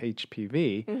clear this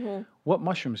HPV. What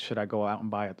mushrooms should I go out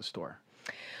and buy at the store?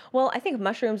 Well, I think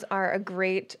mushrooms are a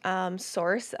great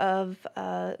source of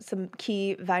some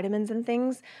key vitamins and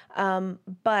things,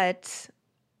 but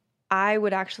I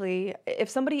would actually, if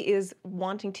somebody is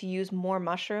wanting to use more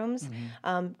mushrooms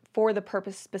for the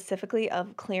purpose specifically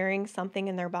of clearing something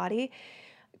in their body,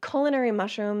 culinary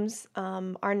mushrooms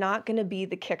are not going to be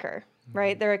the kicker,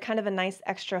 right? They're kind of a nice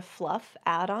extra fluff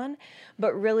add-on,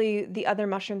 but really the other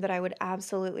mushroom that I would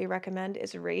absolutely recommend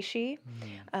is reishi.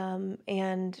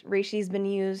 And reishi's been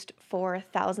used for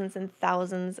thousands and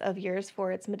thousands of years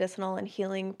for its medicinal and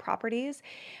healing properties.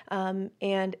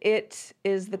 And it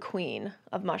is the queen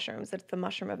of mushrooms. It's the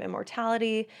mushroom of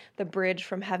immortality, the bridge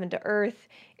from heaven to earth.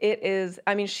 It is,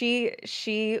 I mean,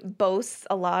 she boasts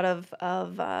a lot of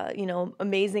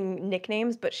amazing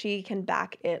nicknames, but she can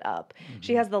back it up.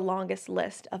 She has the longest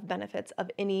list of benefits of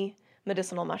any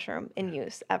medicinal mushroom in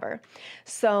use ever.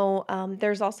 So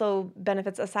there's also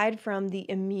benefits aside from the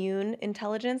immune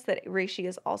intelligence that reishi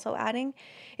is also adding.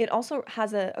 It also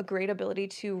has a great ability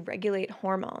to regulate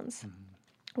hormones.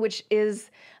 Which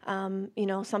is,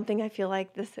 something I feel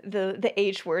like the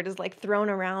H word is like thrown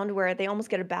around, where they almost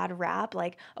get a bad rap,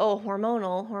 like, oh,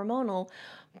 hormonal.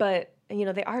 But,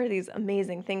 they are these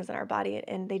amazing things in our body,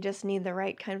 and they just need the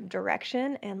right kind of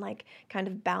direction and like kind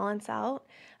of balance out.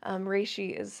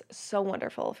 Reishi is so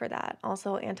wonderful for that.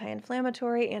 Also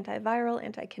anti-inflammatory, antiviral,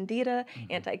 anti-candida,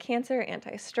 anti-cancer,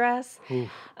 anti-stress.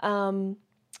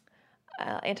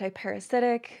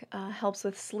 Anti-parasitic, helps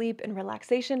with sleep and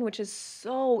relaxation, which is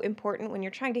so important when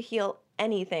you're trying to heal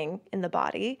anything in the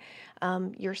body.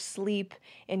 Your sleep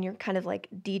and your kind of like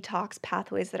detox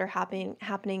pathways that are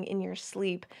happening in your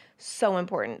sleep, so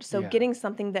important. So getting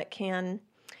something that can,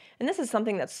 and this is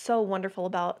something that's so wonderful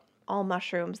about all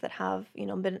mushrooms that have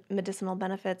medicinal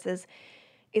benefits, is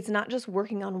it's not just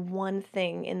working on one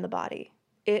thing in the body.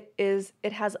 It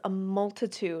has a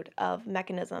multitude of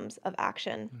mechanisms of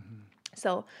action.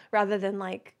 So rather than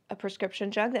like a prescription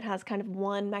drug that has kind of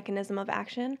one mechanism of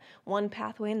action, one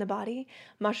pathway in the body,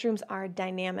 mushrooms are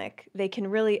dynamic. They can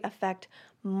really affect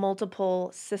multiple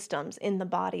systems in the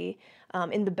body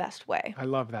in the best way. I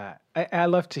love that. I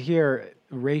love to hear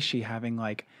Reishi having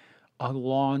like a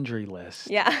laundry list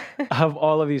Yeah. of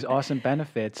all of these awesome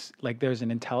benefits. Like there's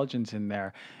an intelligence in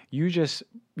there. You just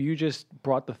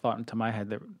brought the thought into my head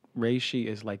that reishi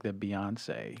is like the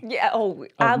Beyonce Yeah. Oh,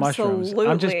 of mushrooms. absolutely.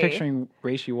 I'm just picturing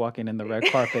reishi walking in the red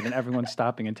carpet and everyone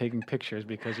stopping and taking pictures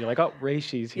because you're like, oh,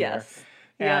 reishi's here. Yes.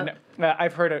 And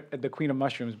I've heard of the queen of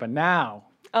mushrooms, but now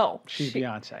she's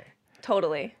Beyonce.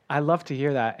 Totally. I love to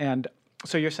hear that. And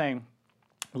so you're saying,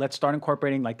 let's start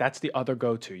incorporating, like that's the other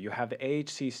go-to. You have the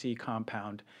AHCC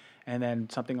compound and then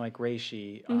something like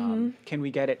reishi. Can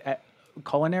we get it at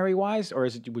culinary wise, or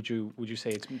would you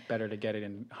say it's better to get it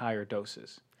in higher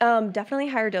doses? Definitely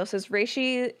higher doses.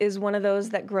 Reishi is one of those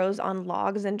that grows on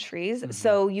logs and trees.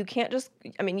 So you can't just,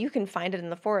 I mean, you can find it in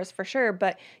the forest for sure,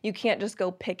 but you can't just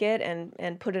go pick it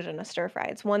and put it in a stir fry.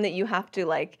 It's one that you have to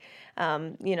like,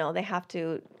 they have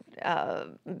to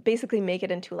basically make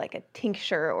it into like a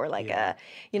tincture or like a,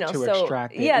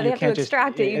 extract it. Yeah, they have to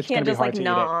extract it. You can't just like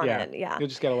gnaw on it. Yeah. You'll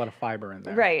just get a lot of fiber in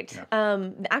there. Right. Yeah.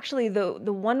 Actually,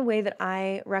 the one way that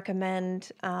I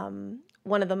recommend,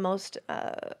 one of the most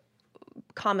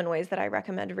common ways that I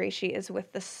recommend reishi is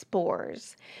with the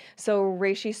spores. So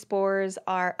reishi spores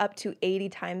are up to 80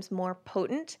 times more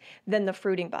potent than the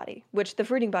fruiting body, which the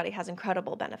fruiting body has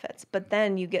incredible benefits. But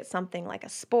then you get something like a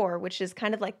spore, which is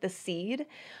kind of like the seed.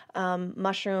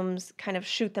 Mushrooms kind of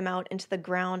shoot them out into the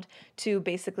ground to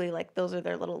basically like, those are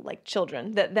their little like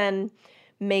children that then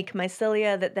make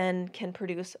mycelia that then can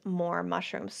produce more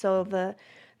mushrooms. So the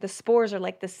spores are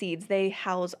like the seeds. They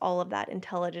house all of that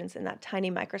intelligence in that tiny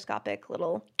microscopic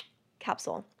little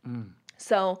capsule.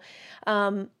 So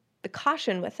the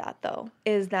caution with that, though,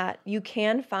 is that you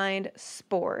can find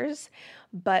spores,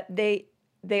 but they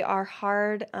are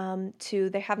hard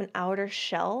they have an outer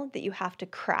shell that you have to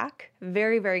crack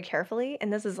very, very carefully.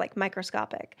 And this is like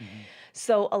microscopic.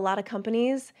 So a lot of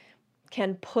companies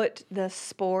can put the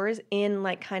spores in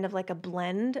like kind of like a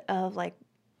blend of like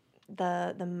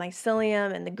the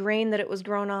mycelium and the grain that it was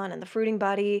grown on and the fruiting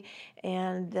body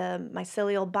and the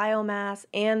mycelial biomass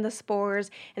and the spores,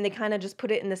 and they kind of just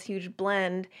put it in this huge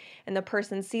blend, and the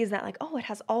person sees that like, oh, it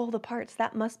has all the parts,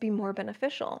 that must be more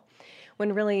beneficial,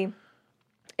 when really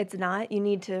it's not. You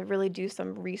need to really do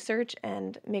some research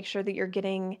and make sure that you're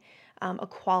getting a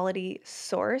quality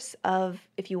source of,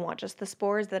 if you want just the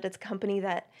spores, that it's a company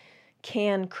that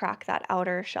can crack that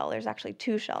outer shell. There's actually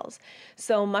 2 shells.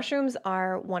 So mushrooms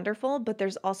are wonderful, but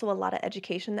there's also a lot of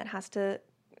education that has to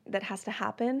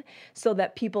happen so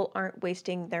that people aren't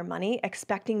wasting their money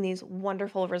expecting these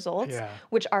wonderful results,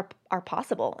 which are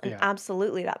possible. And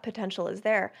absolutely that potential is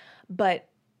there. But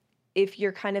if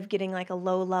you're kind of getting like a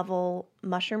low level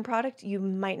mushroom product, you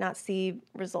might not see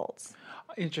results.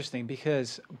 Interesting,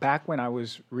 because back when I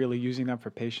was really using them for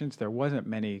patients, there wasn't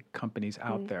many companies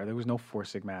out there. There was no Four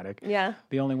Sigmatic. Yeah.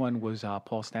 The only one was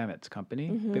Paul Stamets'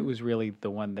 company. That was really the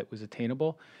one that was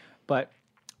attainable. But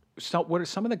so what are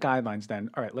some of the guidelines then?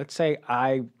 All right, let's say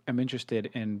I am interested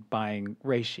in buying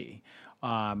reishi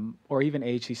or even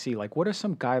AHCC. Like, what are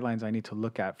some guidelines I need to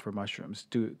look at for mushrooms?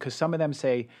 Because some of them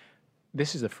say,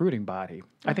 this is the fruiting body.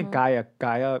 I think Gaia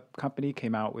company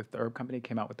came out with, the herb company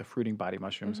came out with the fruiting body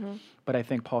mushrooms, but I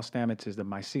think Paul Stamets is the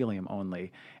mycelium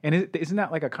only. And isn't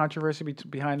that like a controversy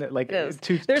behind it? Like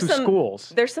two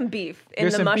schools. There's some beef in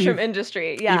the mushroom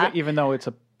industry. Yeah. Even though it's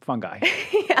a fungi.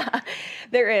 Yeah,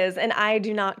 there is. And I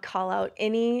do not call out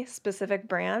any specific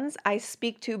brands. I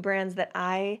speak to brands that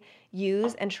I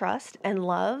use and trust and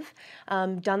love,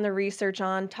 done the research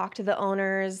on, talked to the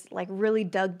owners, like really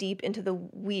dug deep into the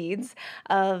weeds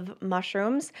of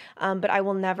mushrooms. But I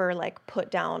will never like put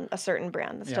down a certain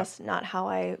brand. That's just not how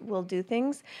I will do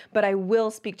things. But I will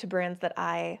speak to brands that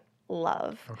I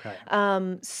love.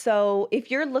 Okay. So if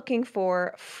you're looking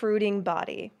for fruiting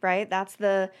body, right? That's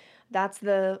the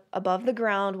above the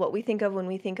ground, what we think of when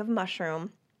we think of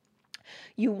mushroom.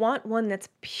 You want one that's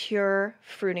pure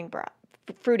fruiting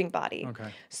body. Okay.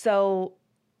 So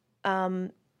a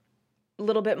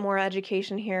little bit more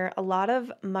education here. A lot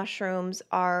of mushrooms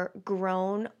are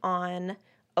grown on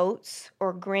oats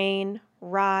or grain,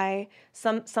 rye,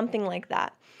 something like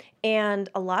that. And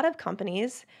a lot of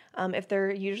companies, if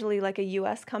they're usually like a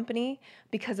US company,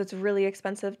 because it's really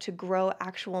expensive to grow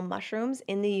actual mushrooms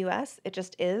in the US, it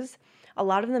just is. A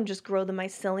lot of them just grow the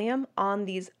mycelium on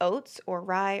these oats or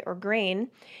rye or grain,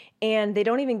 and they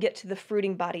don't even get to the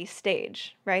fruiting body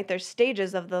stage, right? There's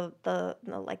stages of the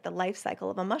like the life cycle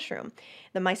of a mushroom.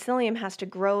 The mycelium has to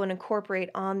grow and incorporate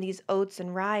on these oats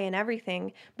and rye and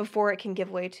everything before it can give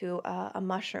way to a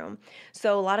mushroom.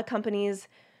 So a lot of companies,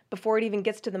 before it even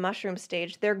gets to the mushroom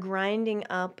stage, they're grinding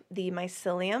up the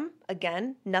mycelium.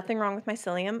 Again, nothing wrong with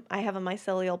mycelium. I have a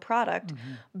mycelial product.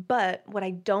 But what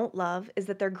I don't love is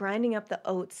that they're grinding up the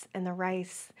oats and the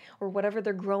rice or whatever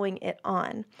they're growing it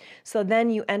on. So then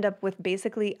you end up with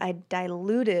basically a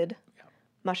diluted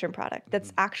mushroom product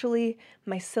that's actually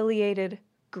myceliated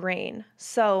grain.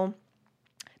 So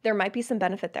there might be some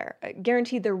benefit there.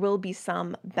 Guaranteed there will be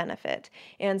some benefit.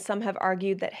 And some have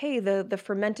argued that, hey, the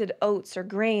fermented oats or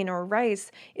grain or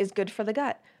rice is good for the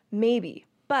gut. Maybe.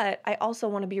 But I also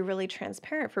want to be really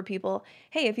transparent for people.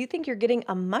 Hey, if you think you're getting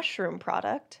a mushroom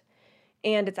product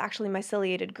and it's actually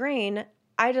myceliated grain,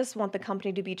 I just want the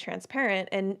company to be transparent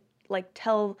and like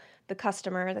tell the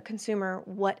customer, the consumer,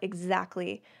 what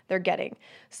exactly they're getting.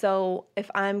 So if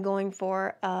I'm going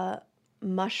for a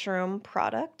mushroom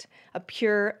product, a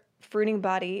pure fruiting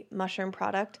body mushroom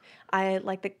product, I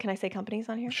like the, can I say companies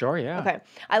on here? Sure, yeah. Okay.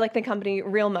 I like the company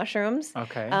Real Mushrooms.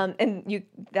 Okay. And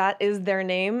that is their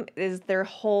name, is their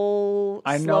whole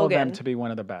I slogan. know them to be one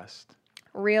of the best.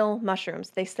 Real mushrooms.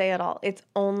 They say it all. It's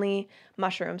only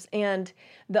mushrooms. And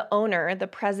the owner, the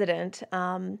president,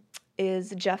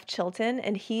 is Jeff Chilton,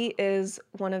 and he is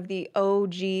one of the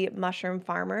OG mushroom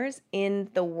farmers in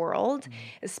the world,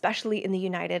 especially in the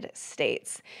United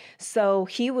States. So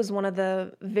he was one of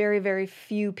the very, very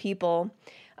few people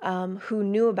who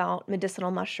knew about medicinal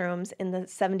mushrooms in the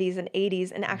 70s and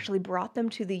 80s and actually brought them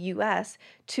to the US,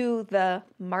 to the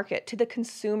market, to the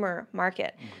consumer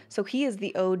market. So he is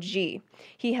the OG.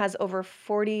 He has over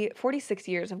 46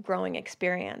 years of growing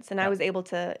experience. And I was able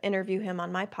to interview him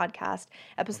on my podcast,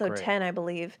 episode 10, I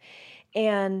believe.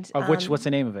 And what's the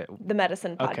name of it? The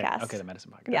Medicine Podcast. Okay, the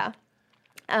Medicine Podcast.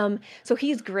 Yeah. So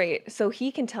he's great. So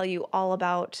he can tell you all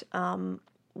about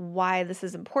why this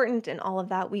is important and all of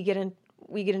that. We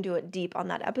get into it deep on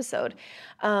that episode.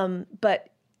 But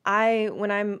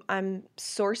when I'm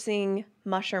sourcing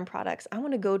mushroom products, I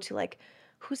want to go to like,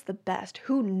 who's the best?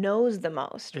 Who knows the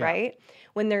most, right?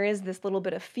 When there is this little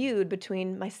bit of feud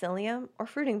between mycelium or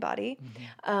fruiting body,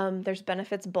 there's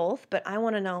benefits both, but I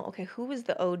want to know, okay, who is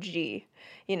the OG,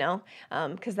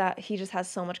 because that he just has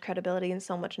so much credibility and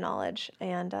so much knowledge.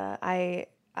 And I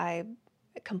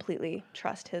completely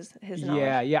trust his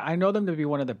knowledge. Yeah. I know them to be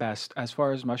one of the best. As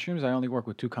far as mushrooms, I only work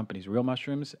with two companies, Real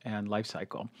Mushrooms and Life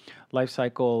Cycle. Life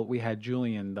Cycle, we had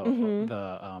Julian,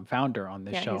 the founder, on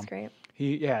this show. Yeah, he's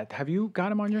great. Have you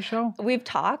got him on your show? We've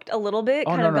talked a little bit,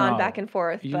 gone back and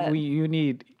forth.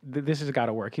 This has got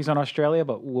to work. He's on Australia,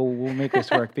 but we'll make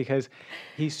this work because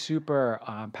he's super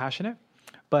passionate.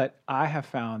 But I have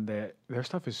found that their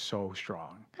stuff is so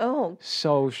strong. Oh.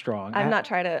 So strong. I've not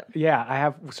tried it. Yeah, I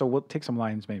have. So we'll take some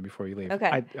lion's mane before you leave.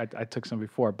 Okay. I took some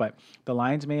before, but the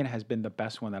lion's mane has been the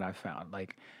best one that I've found.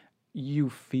 Like, you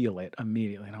feel it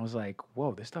immediately. And I was like,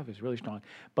 whoa, this stuff is really strong.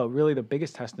 But really the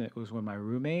biggest testament was when my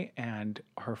roommate and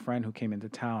her friend who came into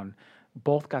town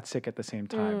both got sick at the same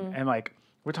time. And like,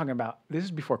 we're talking about, this is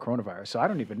before coronavirus, so I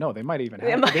don't even know. They might even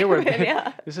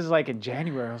have. This is like in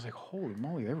January. I was like, holy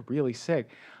moly, they're really sick.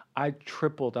 I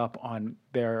tripled up on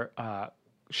their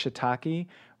shiitake,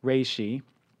 reishi,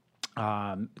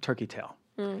 turkey tail.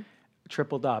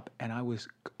 Tripled up, and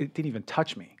it didn't even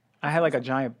touch me. I had like a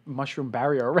giant mushroom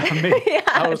barrier around me.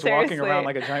 I was walking around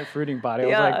like a giant fruiting body. I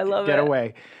was like, I love get it.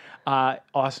 away.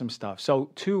 Awesome stuff.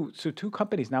 So two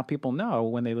companies, now people know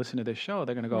when they listen to this show,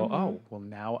 they're going to go, oh, well,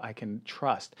 now I can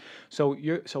trust. So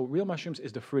Real Mushrooms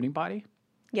is the fruiting body?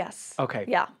 Yes. Okay.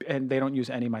 Yeah. And they don't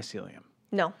use any mycelium?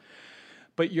 No.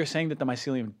 But you're saying that the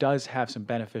mycelium does have some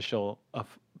beneficial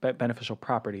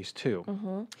properties too.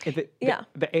 The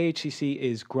AHCC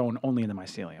is grown only in the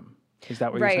mycelium. Is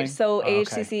that what you're saying? Right. So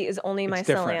AHCC is only mycelium.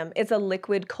 Different. It's a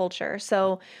liquid culture.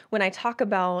 So when I talk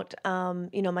about,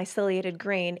 myceliated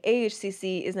grain,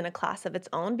 AHCC is in a class of its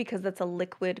own because that's a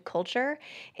liquid culture.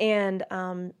 And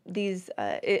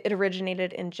it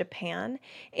originated in Japan,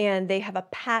 and they have a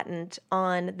patent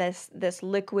on this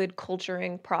liquid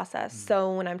culturing process.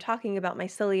 So when I'm talking about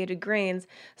myceliated grains,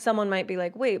 someone might be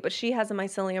like, wait, but she has a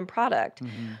mycelium product.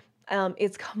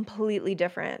 It's completely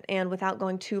different. And without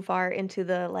going too far into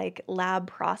the lab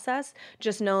process,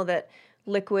 just know that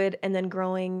liquid and then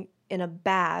growing in a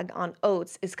bag on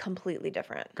oats is completely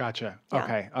different. Gotcha. Yeah.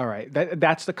 Okay. All right.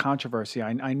 That's the controversy.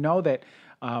 I know that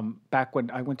back when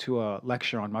I went to a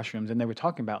lecture on mushrooms and they were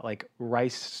talking about like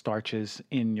rice starches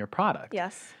in your product,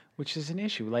 Yes. which is an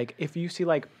issue. Like if you see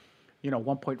like,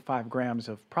 1.5 grams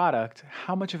of product,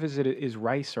 how much of it is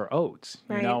rice or oats,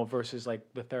 Right. versus like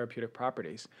the therapeutic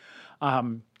properties.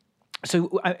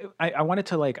 So I wanted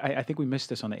to I think we missed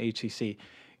this on the HCC.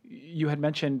 You had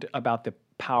mentioned about the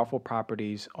powerful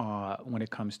properties when it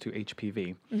comes to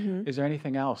HPV. Mm-hmm. Is there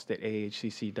anything else that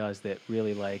AHCC does that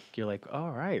really you're like,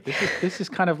 all right, this is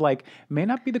kind of like may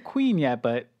not be the queen yet,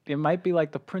 but it might be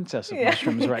like the princess of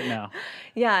mushrooms right now.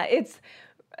 Yeah,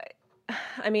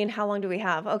 I mean, how long do we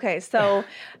have? Okay, so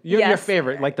Your yes,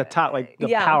 favorite, like the top, like the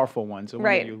yeah, powerful ones, the one that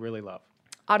right. you really love.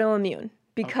 Autoimmune.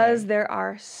 Because Okay. there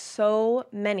are so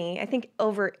many, I think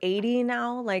over 80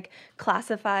 now, like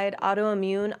classified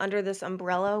autoimmune under this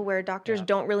umbrella where doctors Yeah.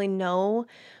 don't really know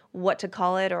what to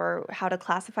call it or how to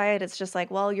classify it. It's just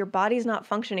like, well, your body's not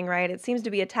functioning right. It seems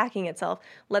to be attacking itself.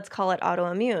 Let's call it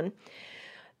autoimmune.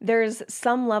 There's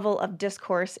some level of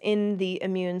discourse in the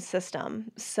immune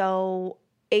system. So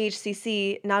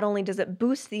AHCC, not only does it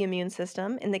boost the immune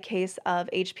system in the case of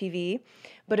HPV,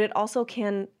 but it also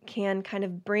can kind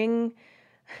of bring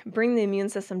the immune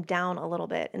system down a little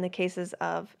bit in the cases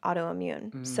of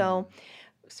autoimmune. So,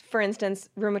 for instance,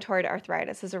 rheumatoid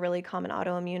arthritis is a really common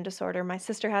autoimmune disorder. My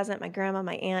sister has it, my grandma,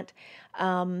 my aunt.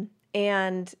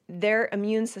 And their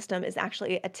immune system is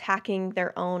actually attacking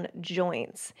their own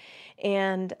joints.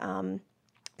 And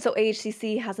so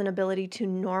AHCC has an ability to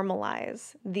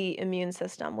normalize the immune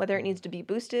system, whether it needs to be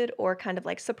boosted or kind of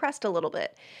like suppressed a little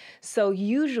bit. So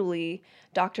usually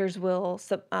doctors will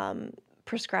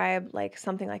prescribe like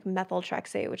something like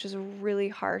methotrexate, which is a really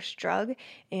harsh drug,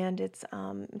 and it's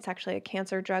actually a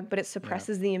cancer drug, but it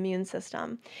suppresses the immune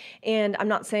system. And I'm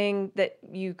not saying that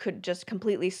you could just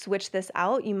completely switch this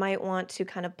out. You might want to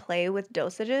kind of play with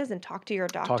dosages and talk to your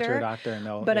doctor. Talk to your doctor and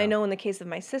they'll. But I know in the case of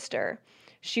my sister,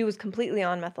 she was completely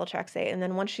on methotrexate, and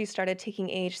then once she started taking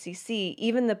AHCC,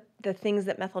 even the things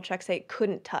that methotrexate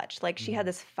couldn't touch, like she had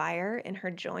this fire in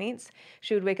her joints.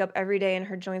 She would wake up every day and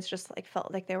her joints just like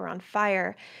felt like they were on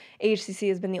fire. AHCC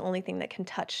has been the only thing that can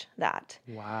touch that.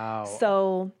 Wow.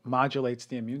 So modulates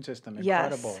the immune system.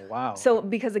 Incredible. yes. Wow. So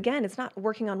because again, it's not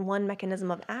working on one mechanism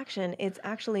of action, it's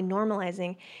actually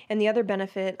normalizing. And the other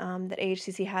benefit that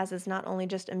AHCC has is not only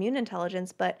just immune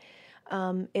intelligence, but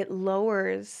it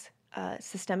lowers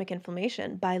systemic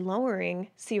inflammation by lowering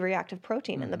C-reactive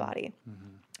protein in the body,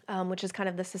 which is kind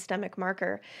of the systemic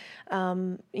marker,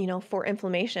 for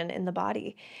inflammation in the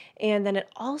body. And then it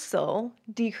also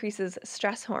decreases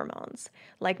stress hormones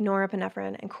like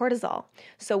norepinephrine and cortisol.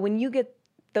 So when you get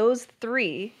those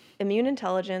three, immune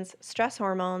intelligence, stress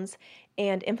hormones,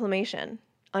 and inflammation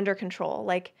under control,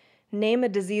 like name a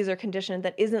disease or condition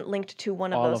that isn't linked to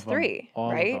one of those three,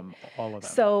 right? All of them.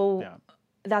 So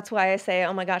that's why I say,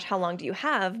 oh my gosh, how long do you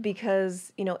have?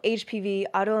 Because, HPV,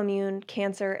 autoimmune,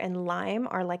 cancer, and Lyme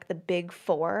are like the big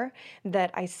four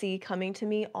that I see coming to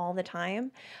me all the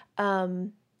time.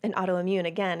 And autoimmune,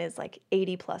 again, is like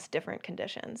 80 plus different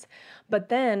conditions. But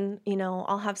then,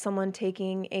 I'll have someone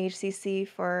taking AHCC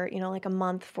for, like a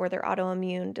month for their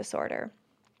autoimmune disorder.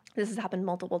 This has happened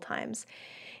multiple times.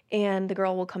 And the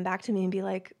girl will come back to me and be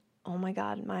like, oh my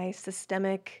God, my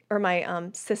cystic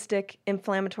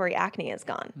inflammatory acne is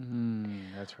gone.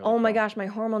 That's really oh my cool. gosh, my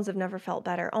hormones have never felt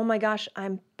better. Oh my gosh,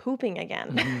 I'm pooping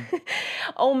again.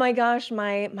 Oh my gosh,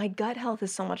 my gut health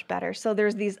is so much better. So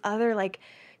there's these other like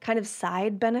kind of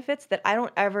side benefits that I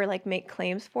don't ever like make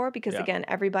claims for because again,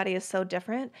 everybody is so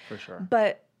different. For sure.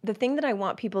 But the thing that I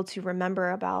want people to remember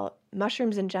about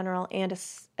mushrooms in general and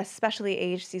especially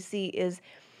AHCC is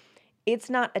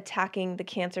it's not attacking the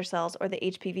cancer cells or the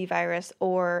HPV virus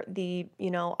or the,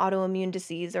 autoimmune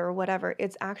disease or whatever.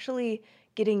 It's actually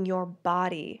getting your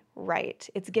body right.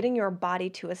 It's getting your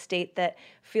body to a state that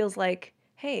feels like,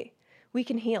 hey, we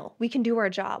can heal. We can do our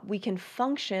job. We can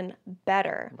function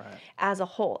better as a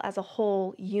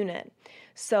whole unit.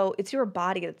 So it's your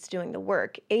body that's doing the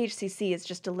work. AHCC is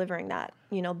just delivering that,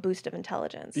 boost of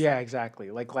intelligence. Yeah, exactly.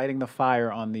 Like lighting the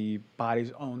fire on the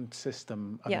body's own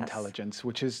system of Yes. intelligence,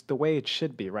 which is the way it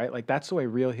should be, right? Like that's the way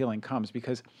real healing comes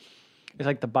because it's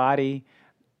like the body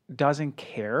doesn't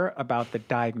care about the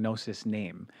diagnosis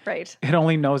name. Right. It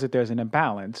only knows that there's an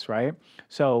imbalance, right?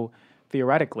 So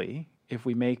theoretically, if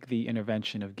we make the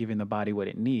intervention of giving the body what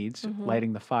it needs,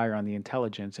 lighting the fire on the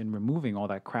intelligence and removing all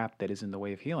that crap that is in the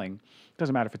way of healing,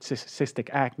 doesn't matter if it's cystic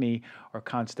acne or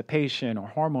constipation or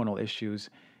hormonal issues,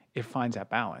 it finds that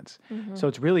balance. So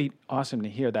it's really awesome to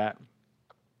hear that.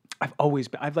 I've always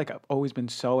been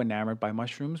so enamored by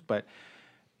mushrooms, but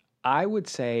I would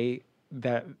say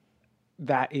that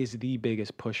that is the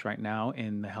biggest push right now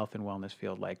in the health and wellness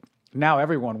field. Like now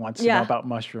everyone wants to know about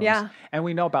mushrooms. Yeah. And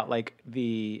we know about like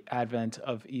the advent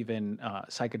of even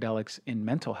psychedelics in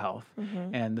mental health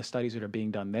and the studies that are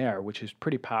being done there, which is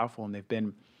pretty powerful. And they've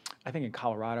been, I think in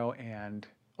Colorado and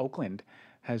Oakland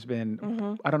has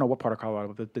been, I don't know what part of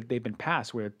Colorado, but they've been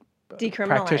passed where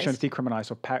practitioners decriminalized,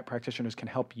 so practitioners can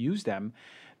help use them.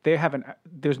 They haven't.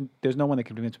 There's no one that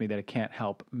can convince me that it can't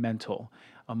help mental,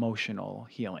 emotional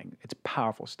healing. It's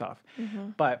powerful stuff.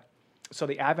 But so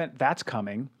the advent that's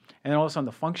coming, and then all of a sudden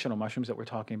the functional mushrooms that we're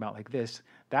talking about, like this,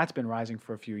 that's been rising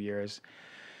for a few years.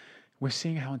 We're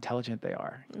seeing how intelligent they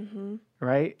are,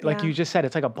 right? Like you just said,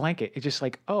 it's like a blanket. It's just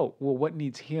like, oh, well, what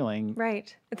needs healing?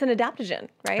 Right. It's an adaptogen,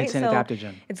 right? It's an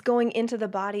adaptogen. It's going into the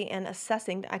body and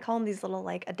assessing. I call them these little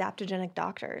like adaptogenic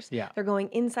doctors. Yeah. They're going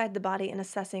inside the body and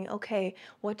assessing, okay,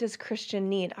 what does Christian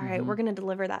need? All right, we're going to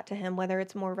deliver that to him, whether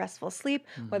it's more restful sleep,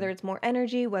 whether it's more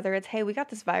energy, whether it's, hey, we got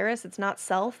this virus, it's not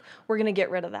self, we're going to get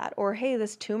rid of that. Or, hey,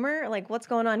 this tumor, like what's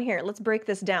going on here? Let's break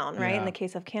this down, right? In the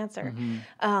case of cancer.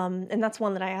 And that's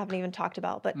one that I haven't even talked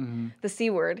about, but the C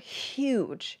word,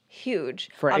 huge.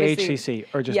 For Obviously, AHCC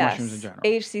or just mushrooms in general?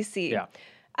 AHCC. Yeah.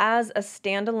 As a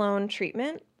standalone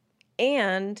treatment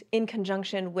and in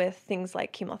conjunction with things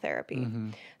like chemotherapy.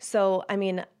 So, I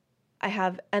mean, I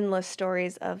have endless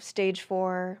stories of stage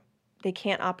 4. They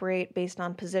can't operate based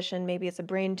on position. Maybe it's a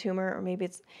brain tumor or maybe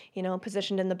it's,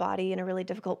 positioned in the body in a really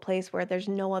difficult place where there's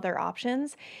no other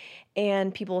options.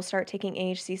 And people will start taking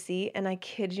AHCC. And I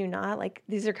kid you not, like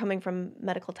these are coming from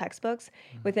medical textbooks.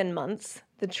 Within months,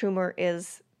 the tumor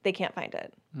they can't find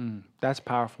it. That's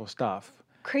powerful stuff.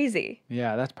 Crazy.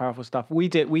 Yeah, that's powerful stuff. We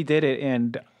did it,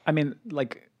 and I mean,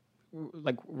 like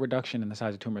reduction in the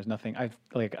size of tumor is nothing.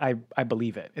 I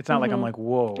believe it. It's not like I'm like,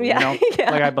 whoa,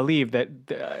 Like I believe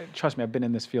that. Trust me, I've been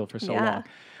in this field for so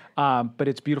long. But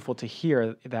it's beautiful to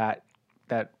hear that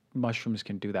mushrooms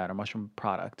can do that, a mushroom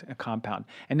product, a compound.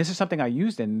 And this is something I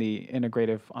used in the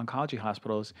integrative oncology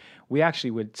hospitals. We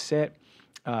actually would sit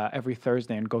every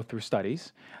Thursday and go through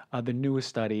studies, the newest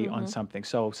study on something.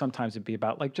 So sometimes it'd be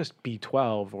about like just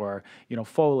B12 or,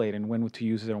 folate and when to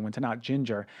use it and when to not,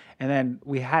 ginger. And then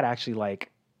we had actually like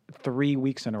 3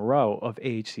 weeks in a row of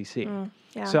AHCC.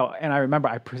 So, and I remember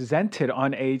I presented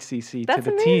on AHCC to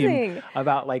the team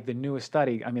about like the newest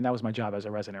study. I mean, that was my job as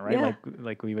a resident, right? Yeah.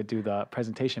 Like we would do the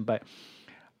presentation, but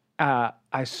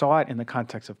I saw it in the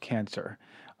context of cancer.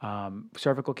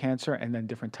 Cervical cancer and then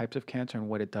different types of cancer and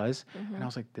what it does. And I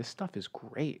was like, this stuff is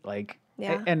great. Like,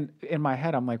 and in my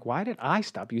head, I'm like, why did I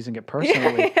stop using it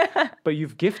personally? But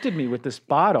you've gifted me with this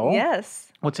bottle. Yes.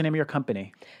 What's the name of your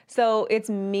company? So it's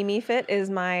MimiFit is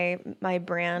my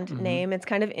brand name. It's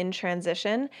kind of in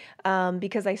transition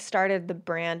because I started the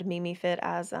brand MimiFit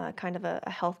as kind of a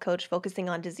health coach focusing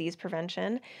on disease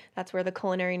prevention. That's where the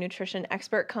culinary nutrition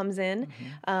expert comes in.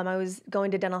 I was going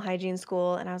to dental hygiene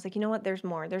school and I was like, you know what? There's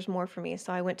more for me.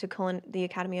 So I went to the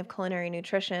Academy of Culinary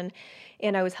Nutrition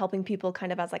and I was helping people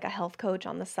kind of as like a health coach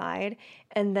on the side.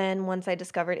 And then once I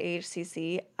discovered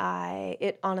AHCC,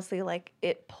 it honestly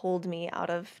it pulled me out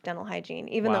of dental hygiene,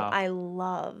 even though I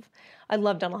love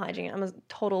dental hygiene. I'm a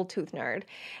total tooth nerd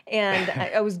and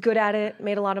I was good at it,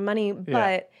 made a lot of money,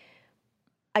 but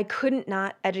I couldn't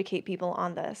not educate people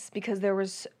on this because there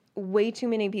was way too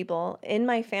many people in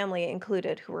my family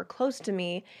included who were close to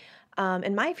me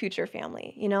and my future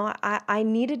family. I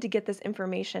needed to get this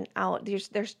information out.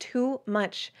 There's too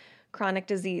much chronic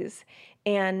disease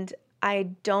and I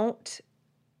don't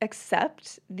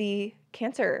accept the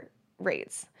cancer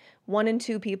rates. 1 in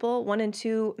 2 people, 1 in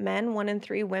 2 men, 1 in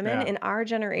 3 women in our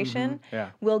generation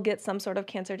will get some sort of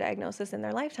cancer diagnosis in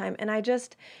their lifetime. And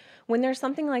when there's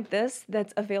something like this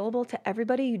that's available to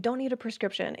everybody, you don't need a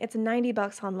prescription. It's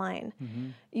 $90 online.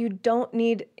 You don't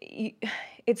need,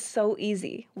 it's so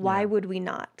easy. Why would we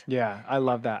not? Yeah, I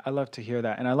love that. I love to hear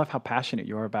that. And I love how passionate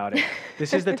you are about it.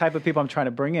 This is the type of people I'm trying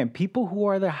to bring in. People who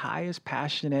are the highest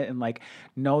passionate and like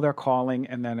know their calling.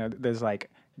 And then there's like,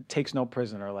 takes no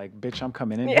prisoner, like, bitch, I'm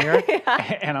coming in here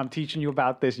and I'm teaching you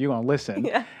about this. You're going to listen.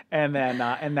 And then,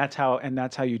 and that's how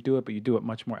you do it, but you do it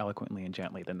much more eloquently and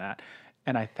gently than that.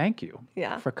 And I thank you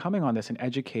for coming on this and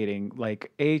educating.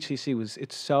 Like AHCC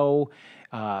it's so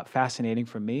fascinating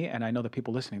for me. And I know the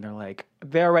people listening,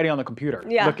 they're already on the computer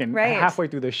looking halfway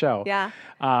through the show.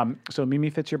 So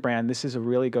MimiFit's your brand. This is a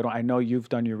really good one. I know you've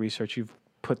done your research. You've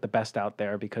put the best out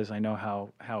there because I know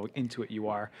how into it you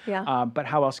are. Yeah. But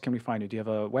how else can we find you? Do you have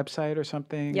a website or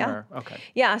something? Yeah. Okay.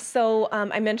 Yeah. So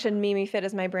I mentioned Mimi Fit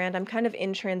as my brand. I'm kind of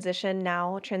in transition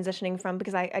now, transitioning from,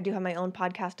 because I do have my own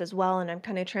podcast as well, and I'm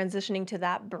kind of transitioning to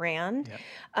that brand.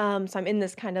 Yeah. So I'm in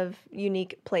this kind of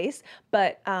unique place.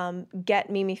 But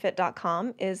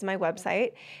getmimifit.com is my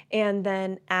website. And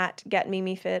then at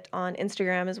getmimifit on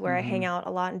Instagram is where I hang out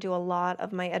a lot and do a lot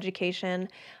of my education.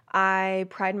 I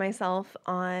pride myself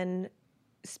on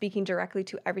speaking directly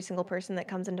to every single person that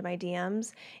comes into my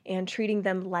DMs and treating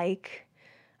them like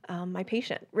my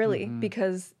patient, really,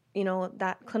 because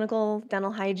that clinical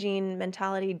dental hygiene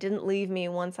mentality didn't leave me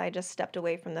once I just stepped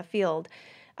away from the field.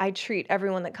 I treat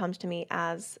everyone that comes to me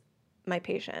as my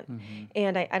patient,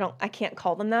 and I can't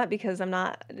call them that because I'm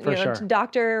not sure. a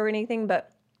doctor or anything,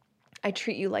 but I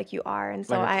treat you like you are, and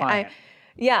so Like a client.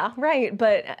 Yeah, right.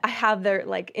 But I have their,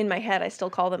 like, in my head, I still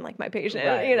call them like my patient,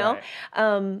 Right.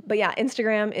 But yeah,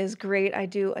 Instagram is great. I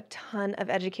do a ton of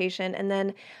education. And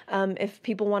then if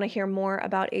people want to hear more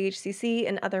about AHCC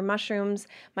and other mushrooms,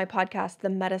 my podcast, The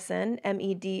Medicine,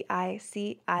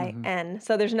 Medicin.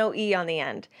 So there's no E on the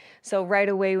end. So right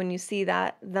away when you see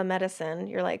that, The Medicine,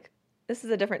 you're like, this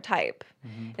is a different type.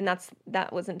 And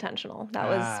that was intentional. That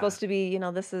was supposed to be,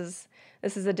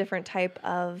 this is a different type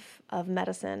of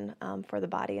medicine for the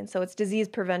body. And so it's disease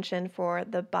prevention for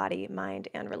the body, mind,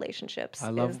 and relationships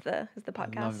is the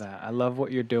podcast. I love that. I love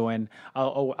what you're doing.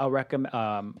 I'll recommend,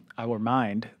 I'll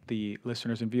remind the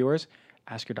listeners and viewers,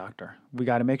 ask your doctor. We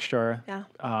got to make sure,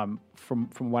 from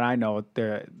what I know,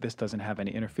 this doesn't have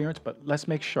any interference, but let's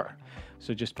make sure.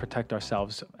 So just protect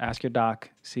ourselves. Ask your doc,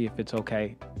 see if it's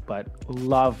okay. But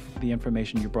love the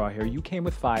information you brought here. You came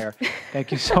with fire.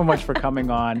 Thank you so much for coming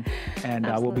on, and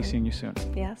we'll be seeing you soon.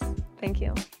 Yes, thank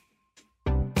you.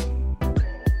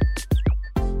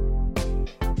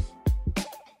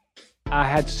 I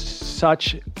had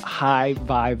such high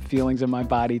vibe feelings in my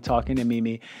body talking to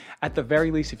Mimi. At the very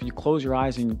least, if you close your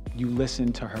eyes and you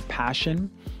listen to her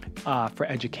passion for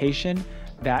education,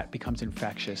 that becomes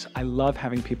infectious. I love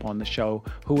having people on the show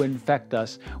who infect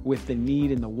us with the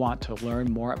need and the want to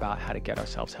learn more about how to get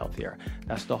ourselves healthier.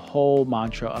 That's the whole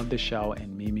mantra of the show,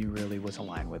 and Mimi really was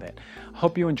aligned with it.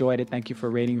 Hope you enjoyed it. Thank you for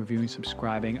rating, reviewing,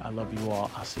 subscribing. I love you all.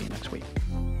 I'll see you next week.